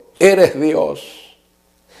siglo eres Dios.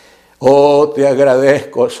 Oh, te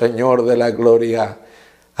agradezco, Señor de la gloria,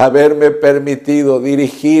 haberme permitido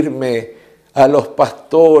dirigirme a los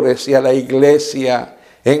pastores y a la iglesia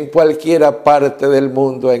en cualquiera parte del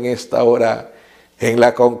mundo en esta hora, en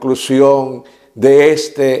la conclusión de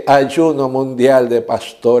este ayuno mundial de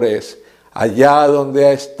pastores, allá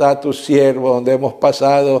donde está tu siervo, donde hemos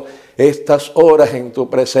pasado estas horas en tu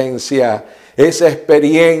presencia, esa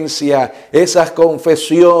experiencia, esas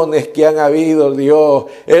confesiones que han habido, Dios,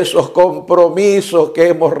 esos compromisos que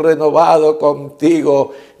hemos renovado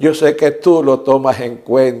contigo. Yo sé que tú lo tomas en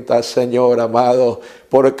cuenta, Señor amado,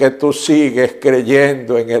 porque tú sigues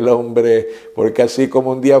creyendo en el hombre, porque así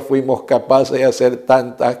como un día fuimos capaces de hacer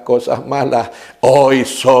tantas cosas malas, hoy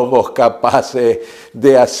somos capaces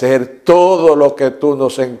de hacer todo lo que tú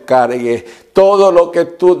nos encargues, todo lo que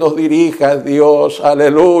tú nos dirijas, Dios,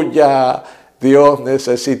 aleluya. Dios,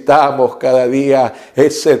 necesitamos cada día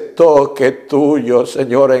ese toque tuyo,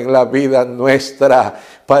 Señor, en la vida nuestra,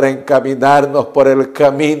 para encaminarnos por el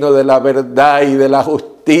camino de la verdad y de la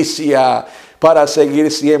justicia, para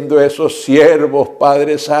seguir siendo esos siervos,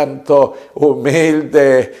 Padre Santo,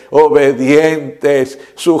 humildes, obedientes,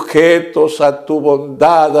 sujetos a tu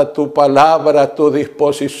bondad, a tu palabra, a tus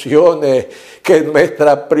disposiciones. Que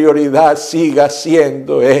nuestra prioridad siga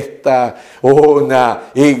siendo esta,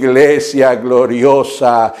 una iglesia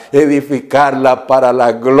gloriosa, edificarla para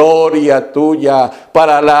la gloria tuya,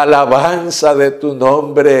 para la alabanza de tu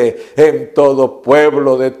nombre, en todo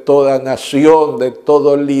pueblo, de toda nación, de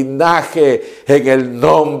todo linaje, en el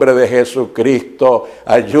nombre de Jesucristo.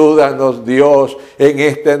 Ayúdanos, Dios, en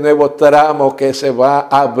este nuevo tramo que se va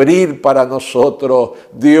a abrir para nosotros.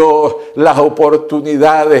 Dios, las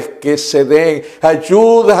oportunidades que se den,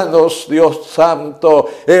 ayúdanos, Dios Santo,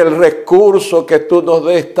 el recurso que tú nos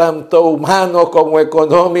des, tanto humano como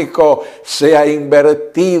económico, sea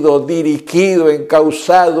invertido, dirigido,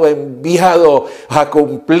 encauzado, enviado a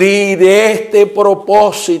cumplir este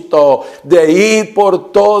propósito de ir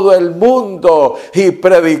por todo el mundo y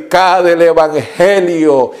predicar el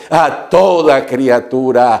Evangelio a toda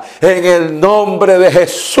criatura. En el nombre de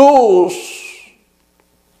Jesús.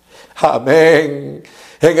 Amén.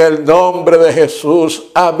 En el nombre de Jesús,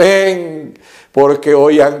 amén. Porque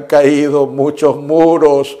hoy han caído muchos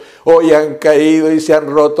muros, hoy han caído y se han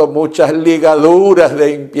roto muchas ligaduras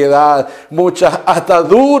de impiedad, muchas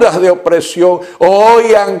ataduras de opresión.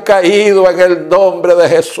 Hoy han caído en el nombre de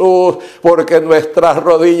Jesús, porque nuestras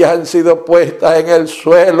rodillas han sido puestas en el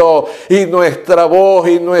suelo y nuestra voz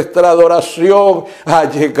y nuestra adoración ha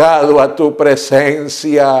llegado a tu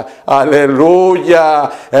presencia. Aleluya.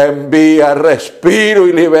 Envía respiro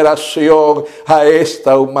y liberación a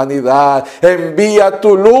esta humanidad. Envía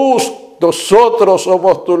tu luz. Nosotros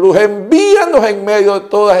somos tu luz. Envíanos en medio de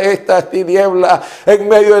todas estas tinieblas, en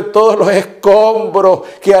medio de todos los escombros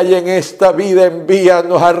que hay en esta vida.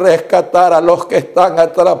 Envíanos a rescatar a los que están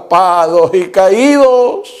atrapados y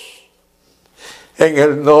caídos. En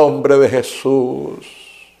el nombre de Jesús.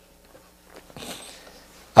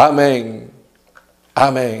 Amén.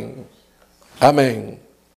 Amén. Amén.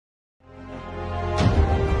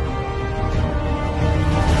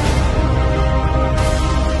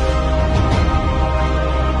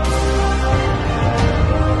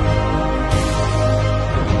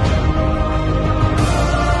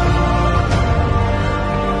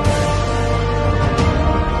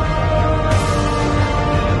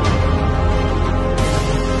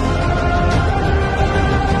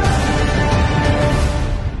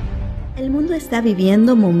 está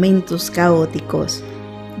viviendo momentos caóticos,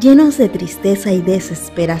 llenos de tristeza y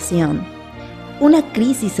desesperación. Una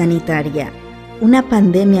crisis sanitaria, una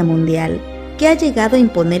pandemia mundial que ha llegado a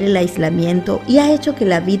imponer el aislamiento y ha hecho que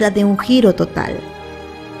la vida dé un giro total.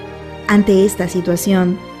 Ante esta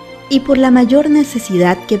situación, y por la mayor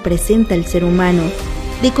necesidad que presenta el ser humano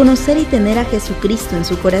de conocer y tener a Jesucristo en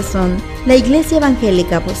su corazón, la Iglesia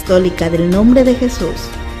Evangélica Apostólica del Nombre de Jesús,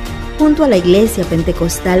 junto a la Iglesia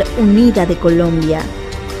Pentecostal Unida de Colombia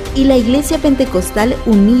y la Iglesia Pentecostal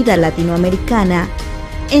Unida Latinoamericana,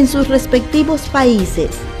 en sus respectivos países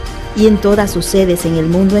y en todas sus sedes en el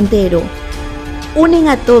mundo entero, unen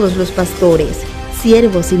a todos los pastores,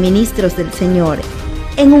 siervos y ministros del Señor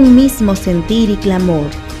en un mismo sentir y clamor,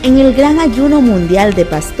 en el gran ayuno mundial de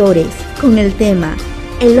pastores, con el tema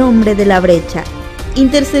El hombre de la brecha,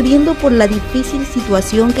 intercediendo por la difícil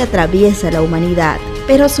situación que atraviesa la humanidad,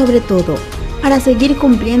 pero sobre todo, para seguir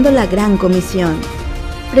cumpliendo la gran comisión,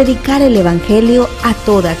 predicar el Evangelio a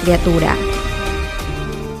toda criatura.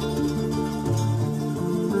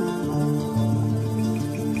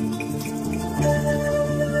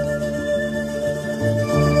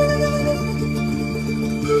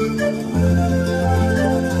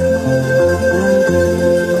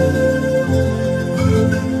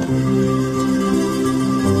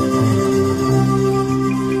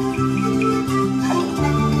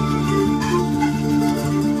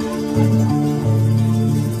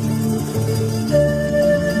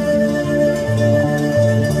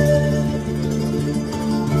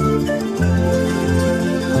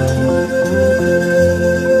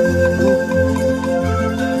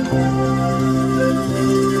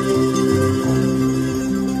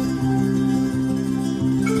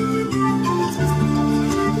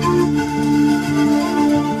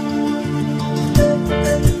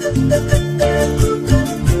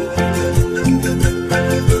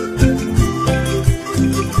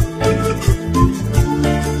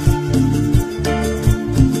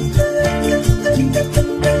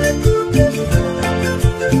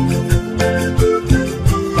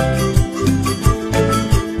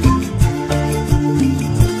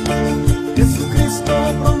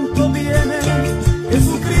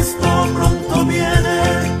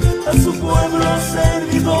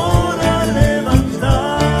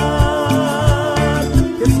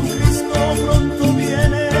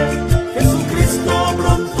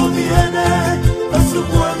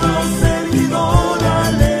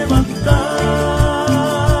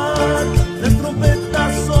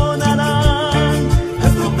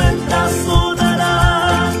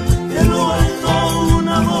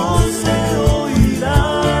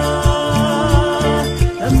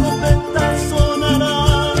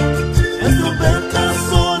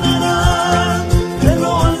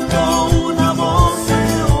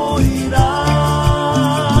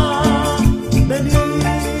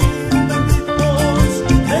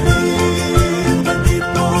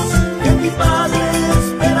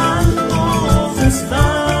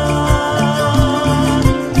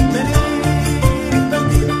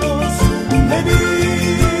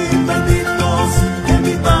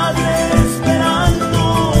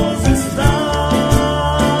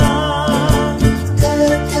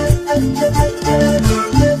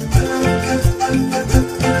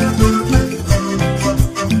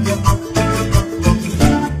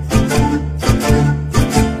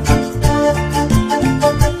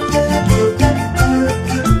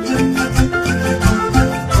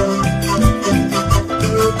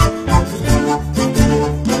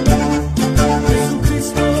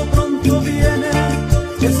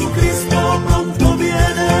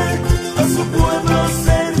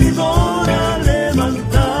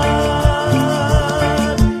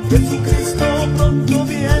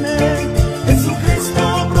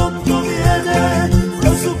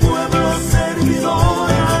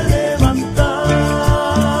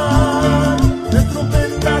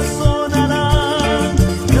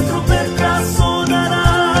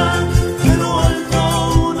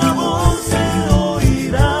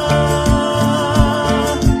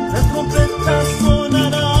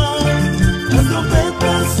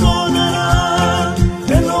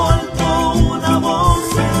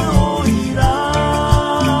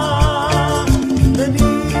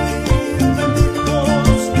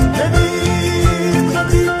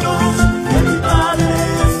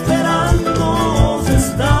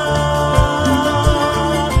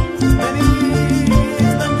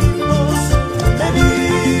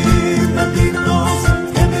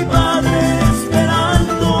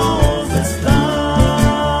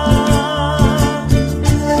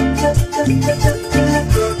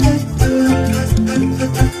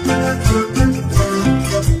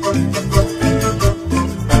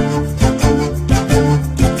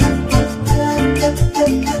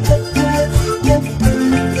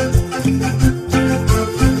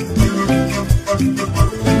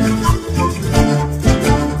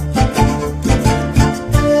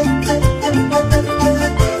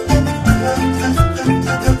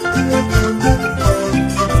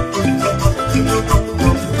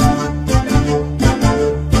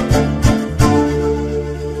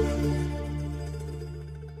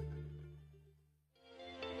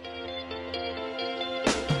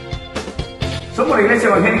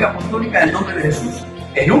 Apostólica del Nombre de Jesús,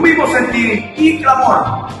 en un mismo sentir y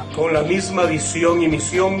clamor, con la misma visión y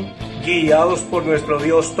misión, guiados por nuestro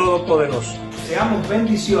Dios Todopoderoso. Seamos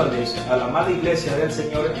bendiciones a la amada Iglesia del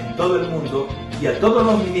Señor en todo el mundo y a todos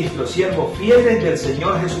los ministros, siervos fieles del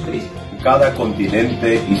Señor Jesucristo. Cada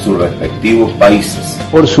continente y sus respectivos países.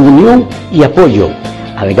 Por su unión y apoyo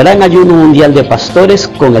al gran ayuno mundial de pastores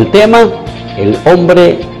con el tema El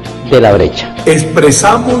hombre de la brecha.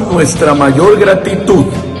 Expresamos nuestra mayor gratitud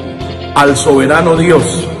al soberano Dios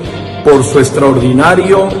por su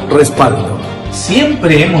extraordinario respaldo.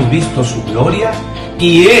 siempre hemos visto su gloria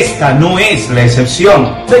y esta no es la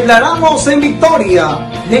excepción. Declaramos en victoria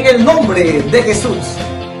en el nombre de Jesús.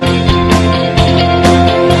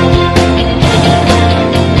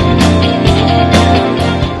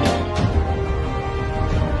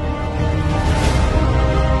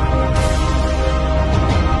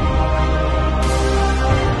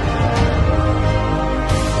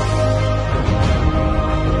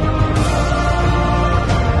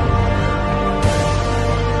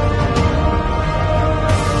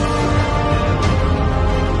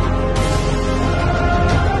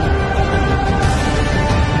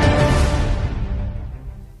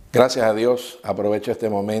 Gracias a Dios, aprovecho este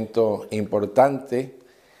momento importante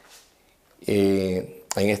en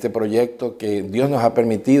este proyecto que Dios nos ha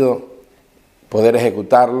permitido poder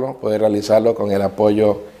ejecutarlo, poder realizarlo con el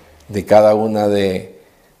apoyo de cada una de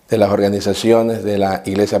las organizaciones de la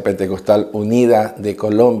Iglesia Pentecostal Unida de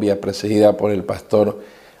Colombia, presidida por el pastor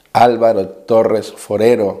Álvaro Torres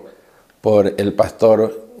Forero, por el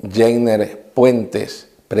pastor Jenner Puentes,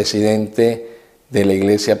 presidente de la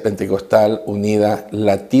Iglesia Pentecostal Unida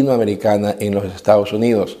Latinoamericana en los Estados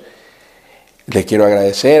Unidos. Les quiero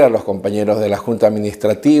agradecer a los compañeros de la Junta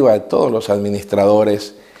Administrativa, a todos los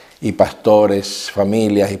administradores y pastores,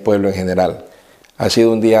 familias y pueblo en general. Ha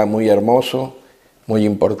sido un día muy hermoso, muy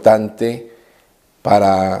importante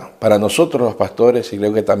para nosotros los pastores y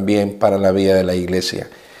creo que también para la vida de la Iglesia.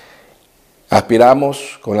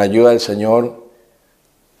 Aspiramos, con la ayuda del Señor,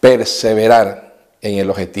 perseverar en el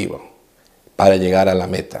objetivo para llegar a la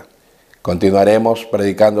meta. Continuaremos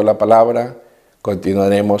predicando la palabra,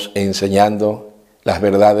 continuaremos enseñando las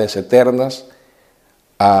verdades eternas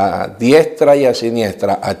a diestra y a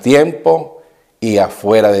siniestra, a tiempo y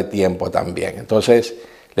afuera de tiempo también. Entonces,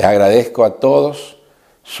 les agradezco a todos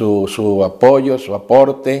su apoyo, su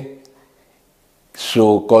aporte,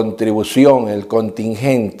 su contribución, el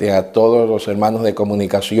contingente, a todos los hermanos de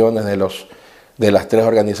comunicaciones de las tres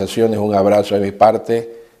organizaciones. Un abrazo de mi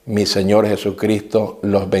parte. Mi Señor Jesucristo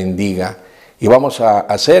los bendiga. Y vamos a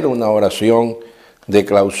hacer una oración de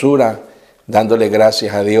clausura, dándole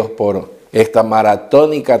gracias a Dios por esta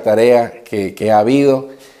maratónica tarea que ha habido.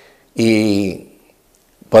 Y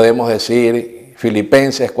podemos decir,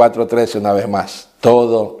 Filipenses 4:13 una vez más,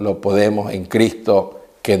 todo lo podemos en Cristo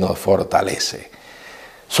que nos fortalece.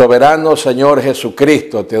 Soberano Señor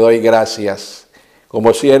Jesucristo, te doy gracias.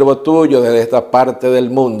 Como siervo tuyo desde esta parte del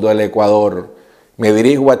mundo, el Ecuador, me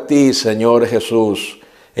dirijo a ti, Señor Jesús,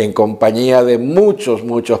 en compañía de muchos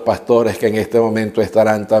pastores que en este momento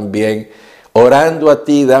estarán también orando a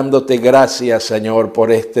ti, dándote gracias, Señor,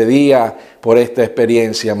 por este día, por esta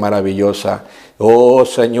experiencia maravillosa. Oh,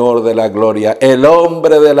 Señor de la gloria, el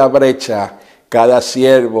hombre de la brecha, cada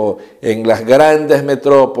siervo en las grandes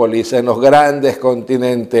metrópolis, en los grandes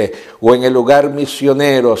continentes o en el lugar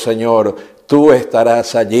misionero, Señor, tú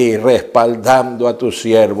estarás allí respaldando a tu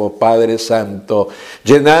siervo, Padre Santo,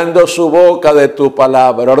 llenando su boca de tu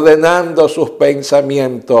palabra, ordenando sus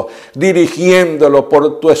pensamientos, dirigiéndolo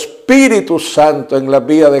por tu Espíritu Santo en la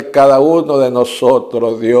vida de cada uno de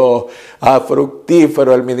nosotros, Dios. Haz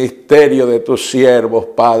fructífero el ministerio de tus siervos,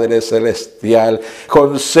 Padre Celestial.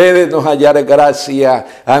 Concédenos hallar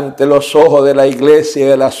gracia ante los ojos de la Iglesia y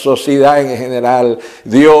de la sociedad en general.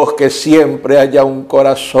 Dios, que siempre haya un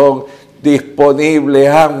corazón disponible,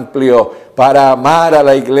 amplio, para amar a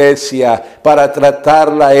la Iglesia, para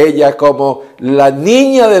tratarla a ella como la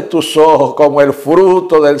niña de tus ojos, como el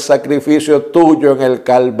fruto del sacrificio tuyo en el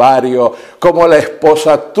Calvario, como la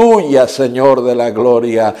esposa tuya, Señor de la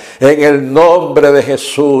gloria. En el nombre de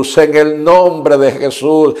Jesús, en el nombre de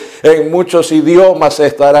Jesús, en muchos idiomas se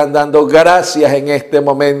estarán dando gracias en este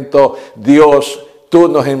momento. Dios, tú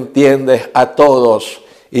nos entiendes a todos.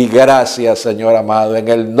 Y gracias, Señor amado, en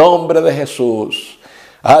el nombre de Jesús.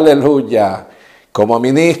 Aleluya. Como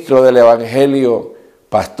ministro del Evangelio,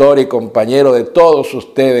 pastor y compañero de todos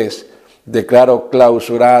ustedes, declaro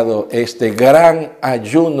clausurado este gran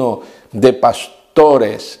ayuno de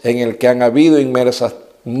pastores en el que han habido inmersas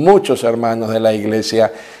muchos hermanos de la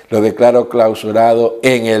Iglesia. Lo declaro clausurado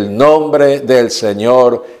en el nombre del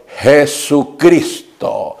Señor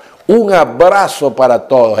Jesucristo. Un abrazo para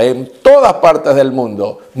todos en todas partes del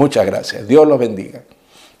mundo. Muchas gracias. Dios los bendiga.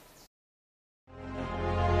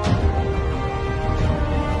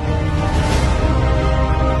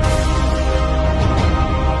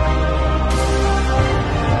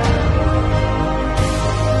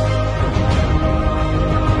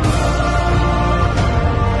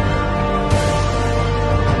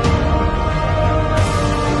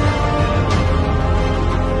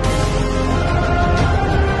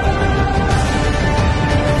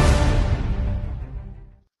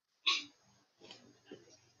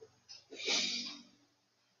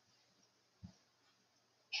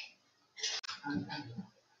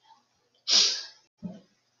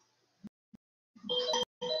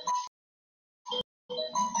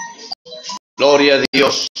 Gloria a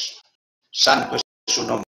Dios, santo es su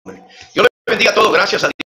nombre. Dios les bendiga a todos, gracias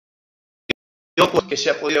a Dios porque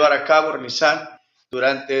se ha podido llevar a cabo, realizar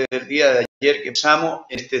durante el día de ayer que empezamos,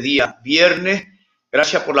 este día viernes.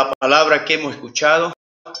 Gracias por la palabra que hemos escuchado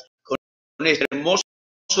con este hermoso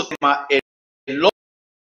tema, el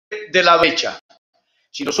hombre de la brecha.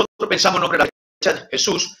 Si nosotros pensamos en el hombre de la brecha,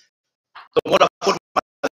 Jesús tomó la forma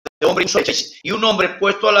de hombre y un hombre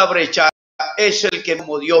puesto a la brecha es el que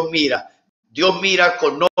como Dios mira. Dios mira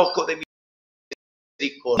con ojo de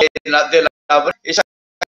misericordia. De la brecha, esa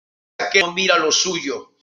que no mira lo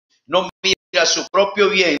suyo, no mira su propio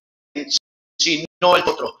bien, sino el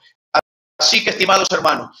otro. Así que, estimados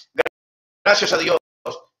hermanos, gracias a Dios,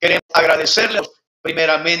 queremos agradecerles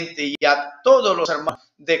primeramente y a todos los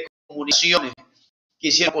hermanos de comunicaciones que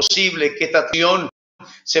hicieron posible que esta acción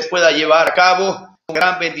se pueda llevar a cabo con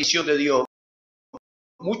gran bendición de Dios.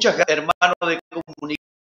 Muchas gracias, hermanos de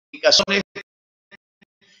comunicaciones.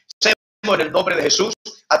 En el nombre de Jesús,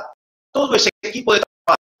 a todo ese equipo de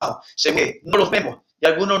trabajo. Se ve, no los vemos y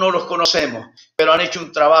algunos no los conocemos, pero han hecho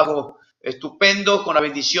un trabajo estupendo con la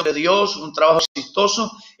bendición de Dios, un trabajo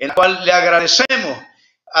exitoso, en el cual le agradecemos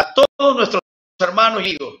a todos nuestros hermanos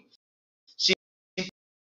y amigos,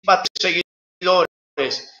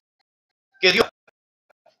 seguidores, que Dios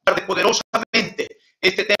guarde poderosamente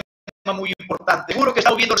este tema muy importante. Seguro que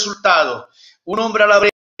estamos viendo resultados. Un hombre a la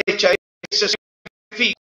brecha, ese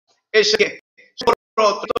significa, ese que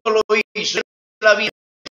todo lo hizo, la vida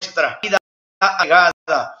nuestra, vida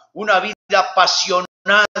agada, una vida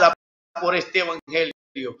apasionada por este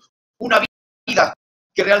evangelio, una vida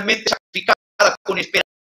que realmente es sacrificada con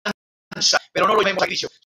esperanza, pero no lo vemos sacrificio,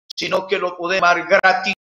 sino que lo podemos dar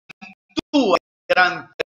gratitud a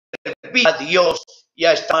gran servicio a Dios y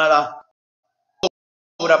a esta amada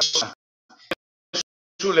obra.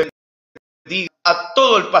 Jesús le diga a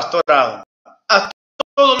todo el pastorado, a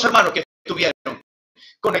todos los hermanos que estuvieron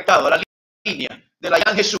conectados a la línea de la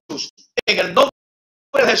IEANJESUS, en el nombre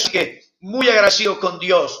de Jesús, que muy agradecido con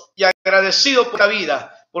Dios y agradecido por la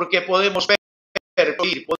vida, porque podemos ver,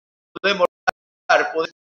 podemos dar,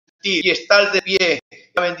 podemos sentir y estar de pie,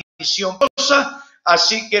 la bendición.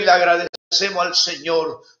 Así que le agradecemos al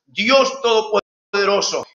Señor, Dios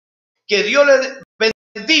Todopoderoso, que Dios le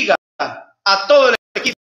bendiga a todo el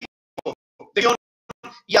equipo de Dios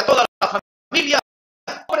y a toda la familia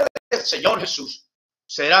del Señor Jesús.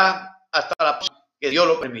 Será hasta la próxima, que Dios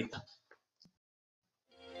lo permita.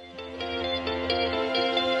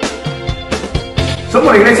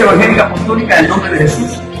 Somos la Iglesia Evangélica Apostólica del Nombre de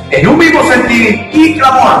Jesús, en un mismo sentir y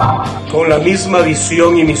clamor. Con la misma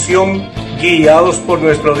visión y misión, guiados por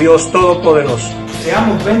nuestro Dios Todopoderoso.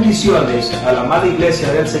 Seamos bendiciones a la amada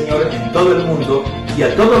Iglesia del Señor en todo el mundo y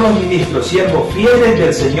a todos los ministros, siervos fieles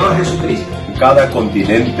del Señor Jesucristo. Cada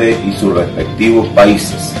continente y sus respectivos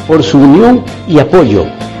países. Por su unión y apoyo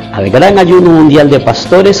al gran ayuno mundial de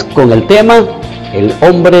pastores con el tema El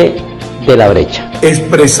hombre de la brecha.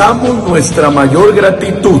 Expresamos nuestra mayor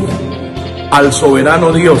gratitud al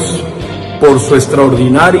soberano Dios por su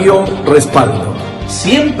extraordinario respaldo.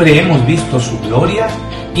 Siempre hemos visto su gloria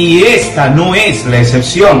y esta no es la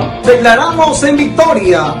excepción. Declaramos en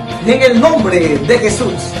victoria en el nombre de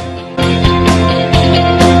Jesús.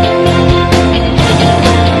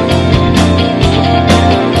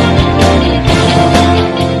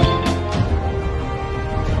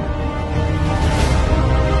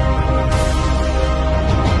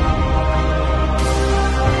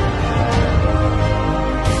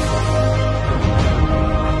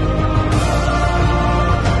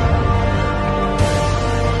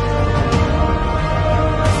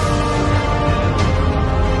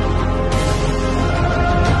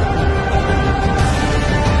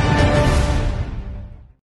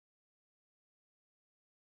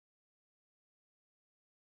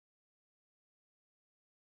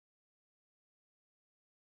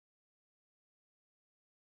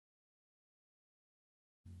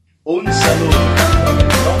 Un saludo en el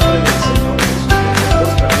nombre del Señor Jesús. Dios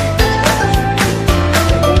bendiga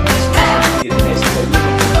Estados Unidos. En este ayuno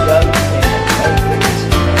mundial, en el nombre del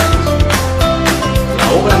Señor Jesús. La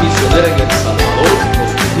obra misionera en El Salvador,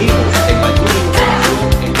 nos unimos en ayuno y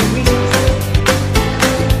oración en el mismo.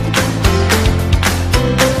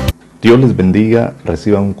 Dios les bendiga,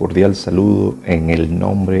 reciban un cordial saludo en el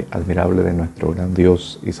nombre admirable de nuestro gran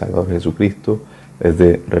Dios y Salvador Jesucristo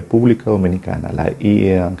desde República Dominicana, la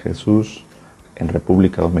IEANJESUS en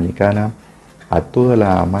República Dominicana, a toda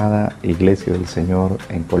la amada Iglesia del Señor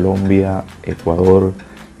en Colombia, Ecuador,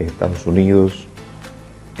 Estados Unidos,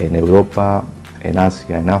 en Europa, en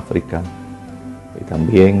Asia, en África y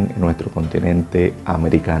también en nuestro continente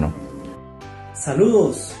americano.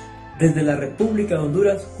 Saludos desde la República de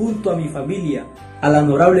Honduras junto a mi familia, a la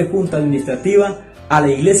honorable Junta Administrativa, a la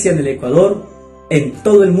Iglesia del Ecuador, en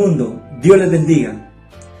todo el mundo. Dios les bendiga.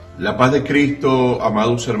 La paz de Cristo,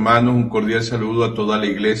 amados hermanos, un cordial saludo a toda la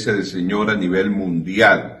Iglesia del Señor a nivel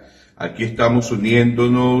mundial. Aquí estamos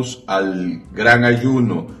uniéndonos al gran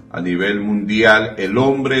ayuno a nivel mundial, el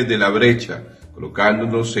hombre de la brecha,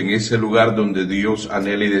 colocándonos en ese lugar donde Dios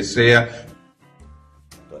anhela y desea.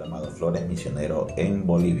 Amado Flores, misionero en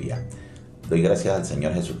Bolivia. Doy gracias al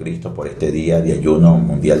Señor Jesucristo por este día de ayuno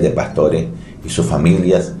mundial de pastores y sus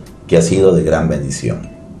familias, que ha sido de gran bendición.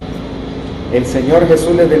 El Señor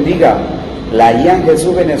Jesús les bendiga. La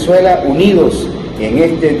IEANJESUS Venezuela, unidos en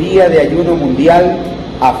este día de ayuno mundial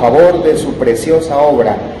a favor de su preciosa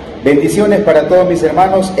obra. Bendiciones para todos mis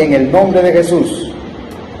hermanos en el nombre de Jesús.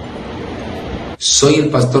 Soy el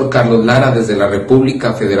pastor Carlos Lara desde la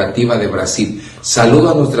República Federativa de Brasil. Saludo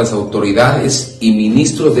a nuestras autoridades y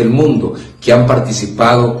ministros del mundo que han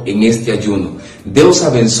participado en este ayuno. Deus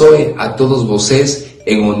abençoe a todos vocês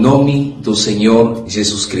en o nome do Señor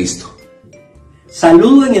Jesús Cristo.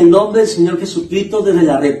 Saludo en el nombre del Señor Jesucristo desde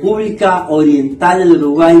la República Oriental del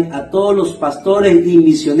Uruguay a todos los pastores y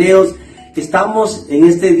misioneros que estamos en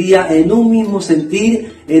este día en un mismo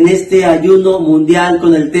sentir, en este ayuno mundial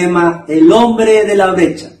con el tema El hombre de la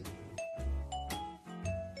brecha.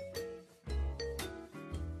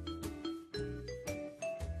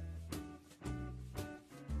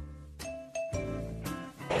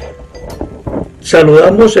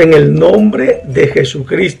 Saludamos en el nombre de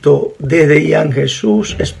Jesucristo desde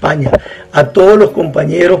IEANJESUS, España, a todos los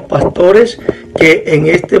compañeros pastores que en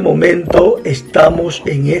este momento estamos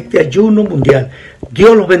en este ayuno mundial.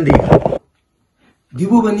 Dios los bendiga. Dieu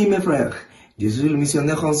vous bénisse mes frères. Je suis le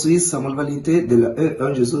missionnaire en Suisse, Samuel Valente de la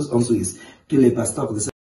IEANJESUS en Suisse, que le pastor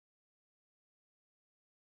de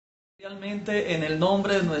Realmente en el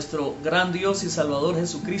nombre de nuestro gran Dios y Salvador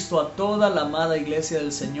Jesucristo, a toda la amada Iglesia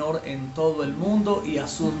del Señor en todo el mundo y a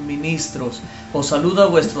sus ministros. Os saluda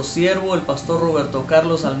vuestro siervo, el pastor Roberto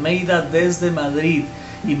Carlos Almeida desde Madrid,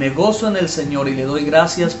 y me gozo en el Señor y le doy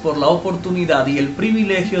gracias por la oportunidad y el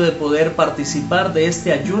privilegio de poder participar de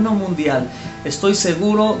este ayuno mundial. Estoy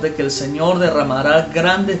seguro de que el Señor derramará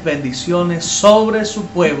grandes bendiciones sobre su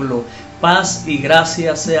pueblo. Paz y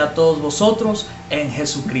gracia sea a todos vosotros en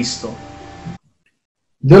Jesucristo.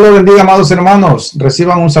 Dios los bendiga, amados hermanos.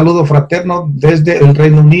 Reciban un saludo fraterno desde el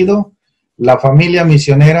Reino Unido. La familia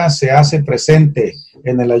misionera se hace presente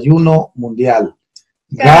en el ayuno mundial.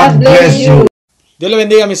 God bless you. Dios les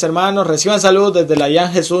bendiga, mis hermanos. Reciban salud desde la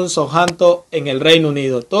IEANJESUS Southampton en el Reino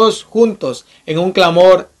Unido. Todos juntos en un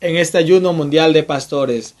clamor en este ayuno mundial de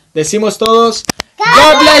pastores. Decimos todos,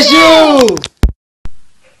 God bless you.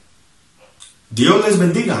 Dios les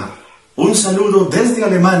bendiga. Un saludo desde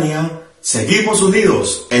Alemania. Seguimos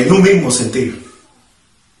unidos en un mismo sentir.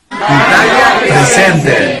 Italia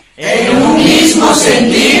presente. En un mismo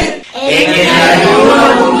sentir en el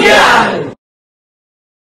ayuno mundial.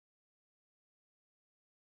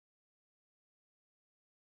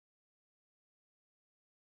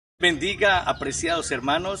 Bendiga, apreciados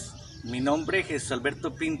hermanos. Mi nombre es Jesús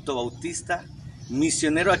Alberto Pinto Bautista,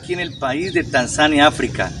 misionero aquí en el país de Tanzania,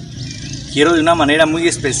 África. Quiero de una manera muy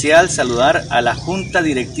especial saludar a la Junta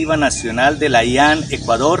Directiva Nacional de la IAN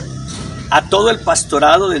Ecuador, a todo el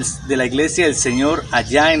pastorado de la Iglesia del Señor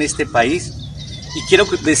allá en este país, y quiero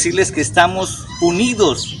decirles que estamos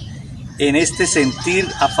unidos en este sentir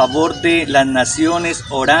a favor de las naciones,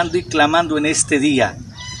 orando y clamando en este día,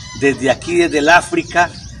 desde aquí, desde el África,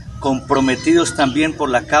 comprometidos también por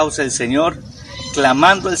la causa del Señor,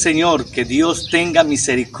 clamando al Señor que Dios tenga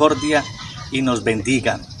misericordia y nos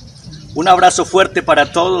bendiga. Un abrazo fuerte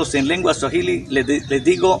para todos en lengua swahili. Les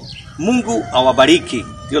digo, Mungu awabariki.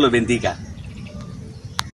 Dios los bendiga.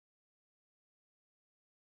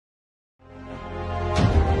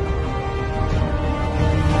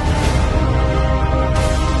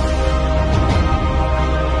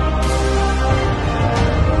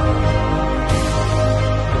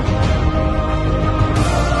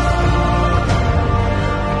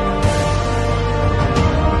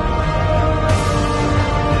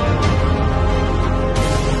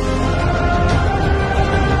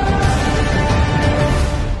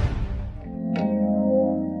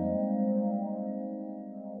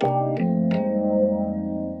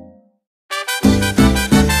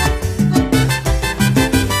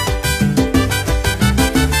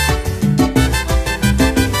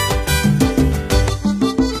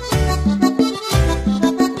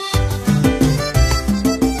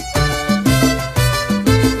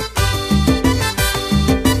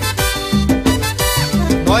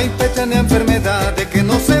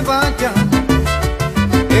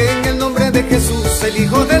 Jesús, el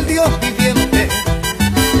Hijo del Dios viviente.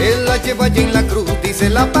 Él la llevó allí en la cruz, dice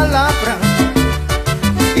la palabra,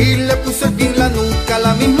 y le puso aquí en la nuca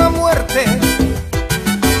la misma muerte.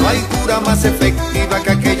 No hay cura más efectiva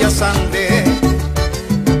que aquella sangre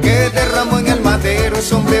que derramó en el madero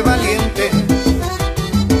ese hombre valiente.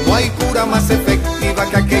 No hay cura más efectiva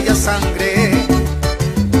que aquella sangre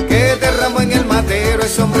que derramó en el madero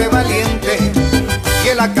ese hombre valiente. Y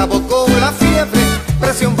él acabó con la fiebre,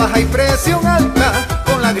 presión baja y presión alta,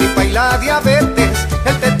 con la gripa y la diabetes,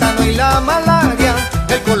 el tétano y la malaria,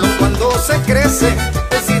 el colon cuando se crece,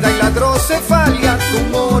 el sida y la hidrocefalia.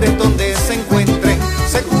 Tumores donde se encuentren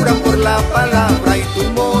se curan por la palabra, y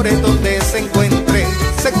tumores donde se encuentren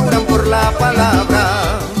se curan por la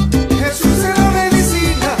palabra. Jesús es la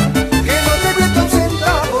medicina que no te cuesta un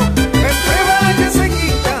centavo. Pruébala y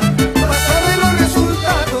enseguida vas a ver los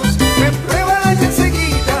resultados. Pruébala y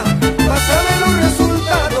enseguida vas a ver los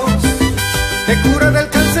resultados. Te cura del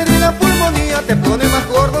cáncer y la pulmonía, te pone más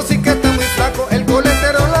gordo si que estás muy flaco, el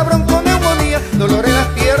colesterol, la bronconeumonía, dolor en las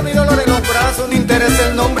piernas y dolor en los brazos. No interesa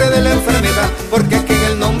el nombre de la enfermedad, porque es que en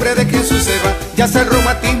el nombre de Jesús se va, ya sea el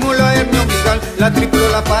reumatismo, la hernia ombilical, la triple o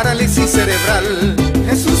la parálisis cerebral.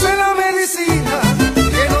 Jesús es la medicina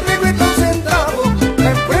que no te cuesta un centavo.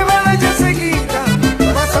 Pruébala y enseguida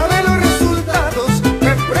vas a ver los resultados.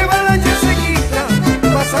 Pruébala y enseguida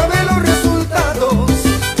vas a ver los resultados.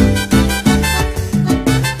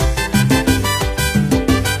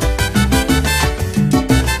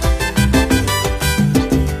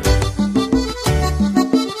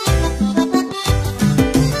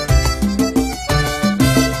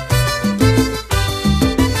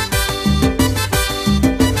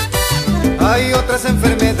 Hay otras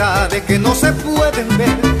enfermedades que no se pueden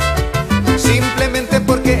ver, simplemente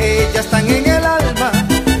porque ellas están en el alma,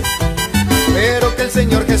 pero que el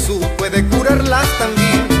Señor Jesús puede curarlas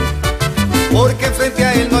también, porque frente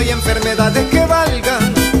a Él no hay enfermedades que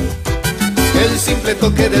valgan. El simple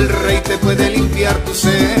toque del Rey te puede limpiar tu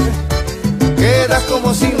ser, quedas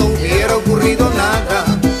como si no hubiera ocurrido nada.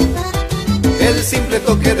 El simple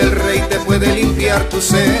toque del Rey te puede limpiar tu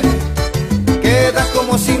ser, quedas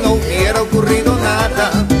como si no hubiera ocurrido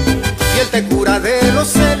nada. Y Él te cura de los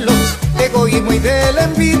celos, de egoísmo y de la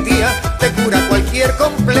envidia, te cura cualquier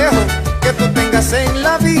complejo que tú tengas en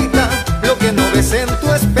la vida, lo que no ves en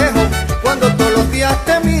tu espejo cuando todos los días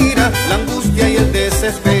te mira, la angustia y el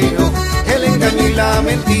desespero, el engaño y la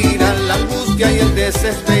mentira, la angustia y el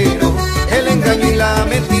desespero, el engaño y la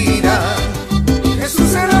mentira. Jesús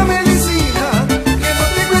es la medicina que no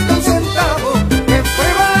te cuesta un centavo.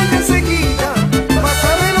 Pruébala y enseguida vas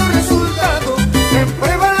a ver los resultados.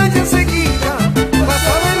 Pruébala y enseguida vas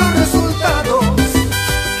a ver los resultados.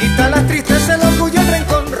 Quita la tristeza, el orgullo, el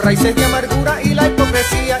rencor, raíces de amargura y la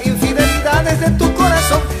hipocresía, infidelidades de tu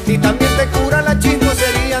corazón, y también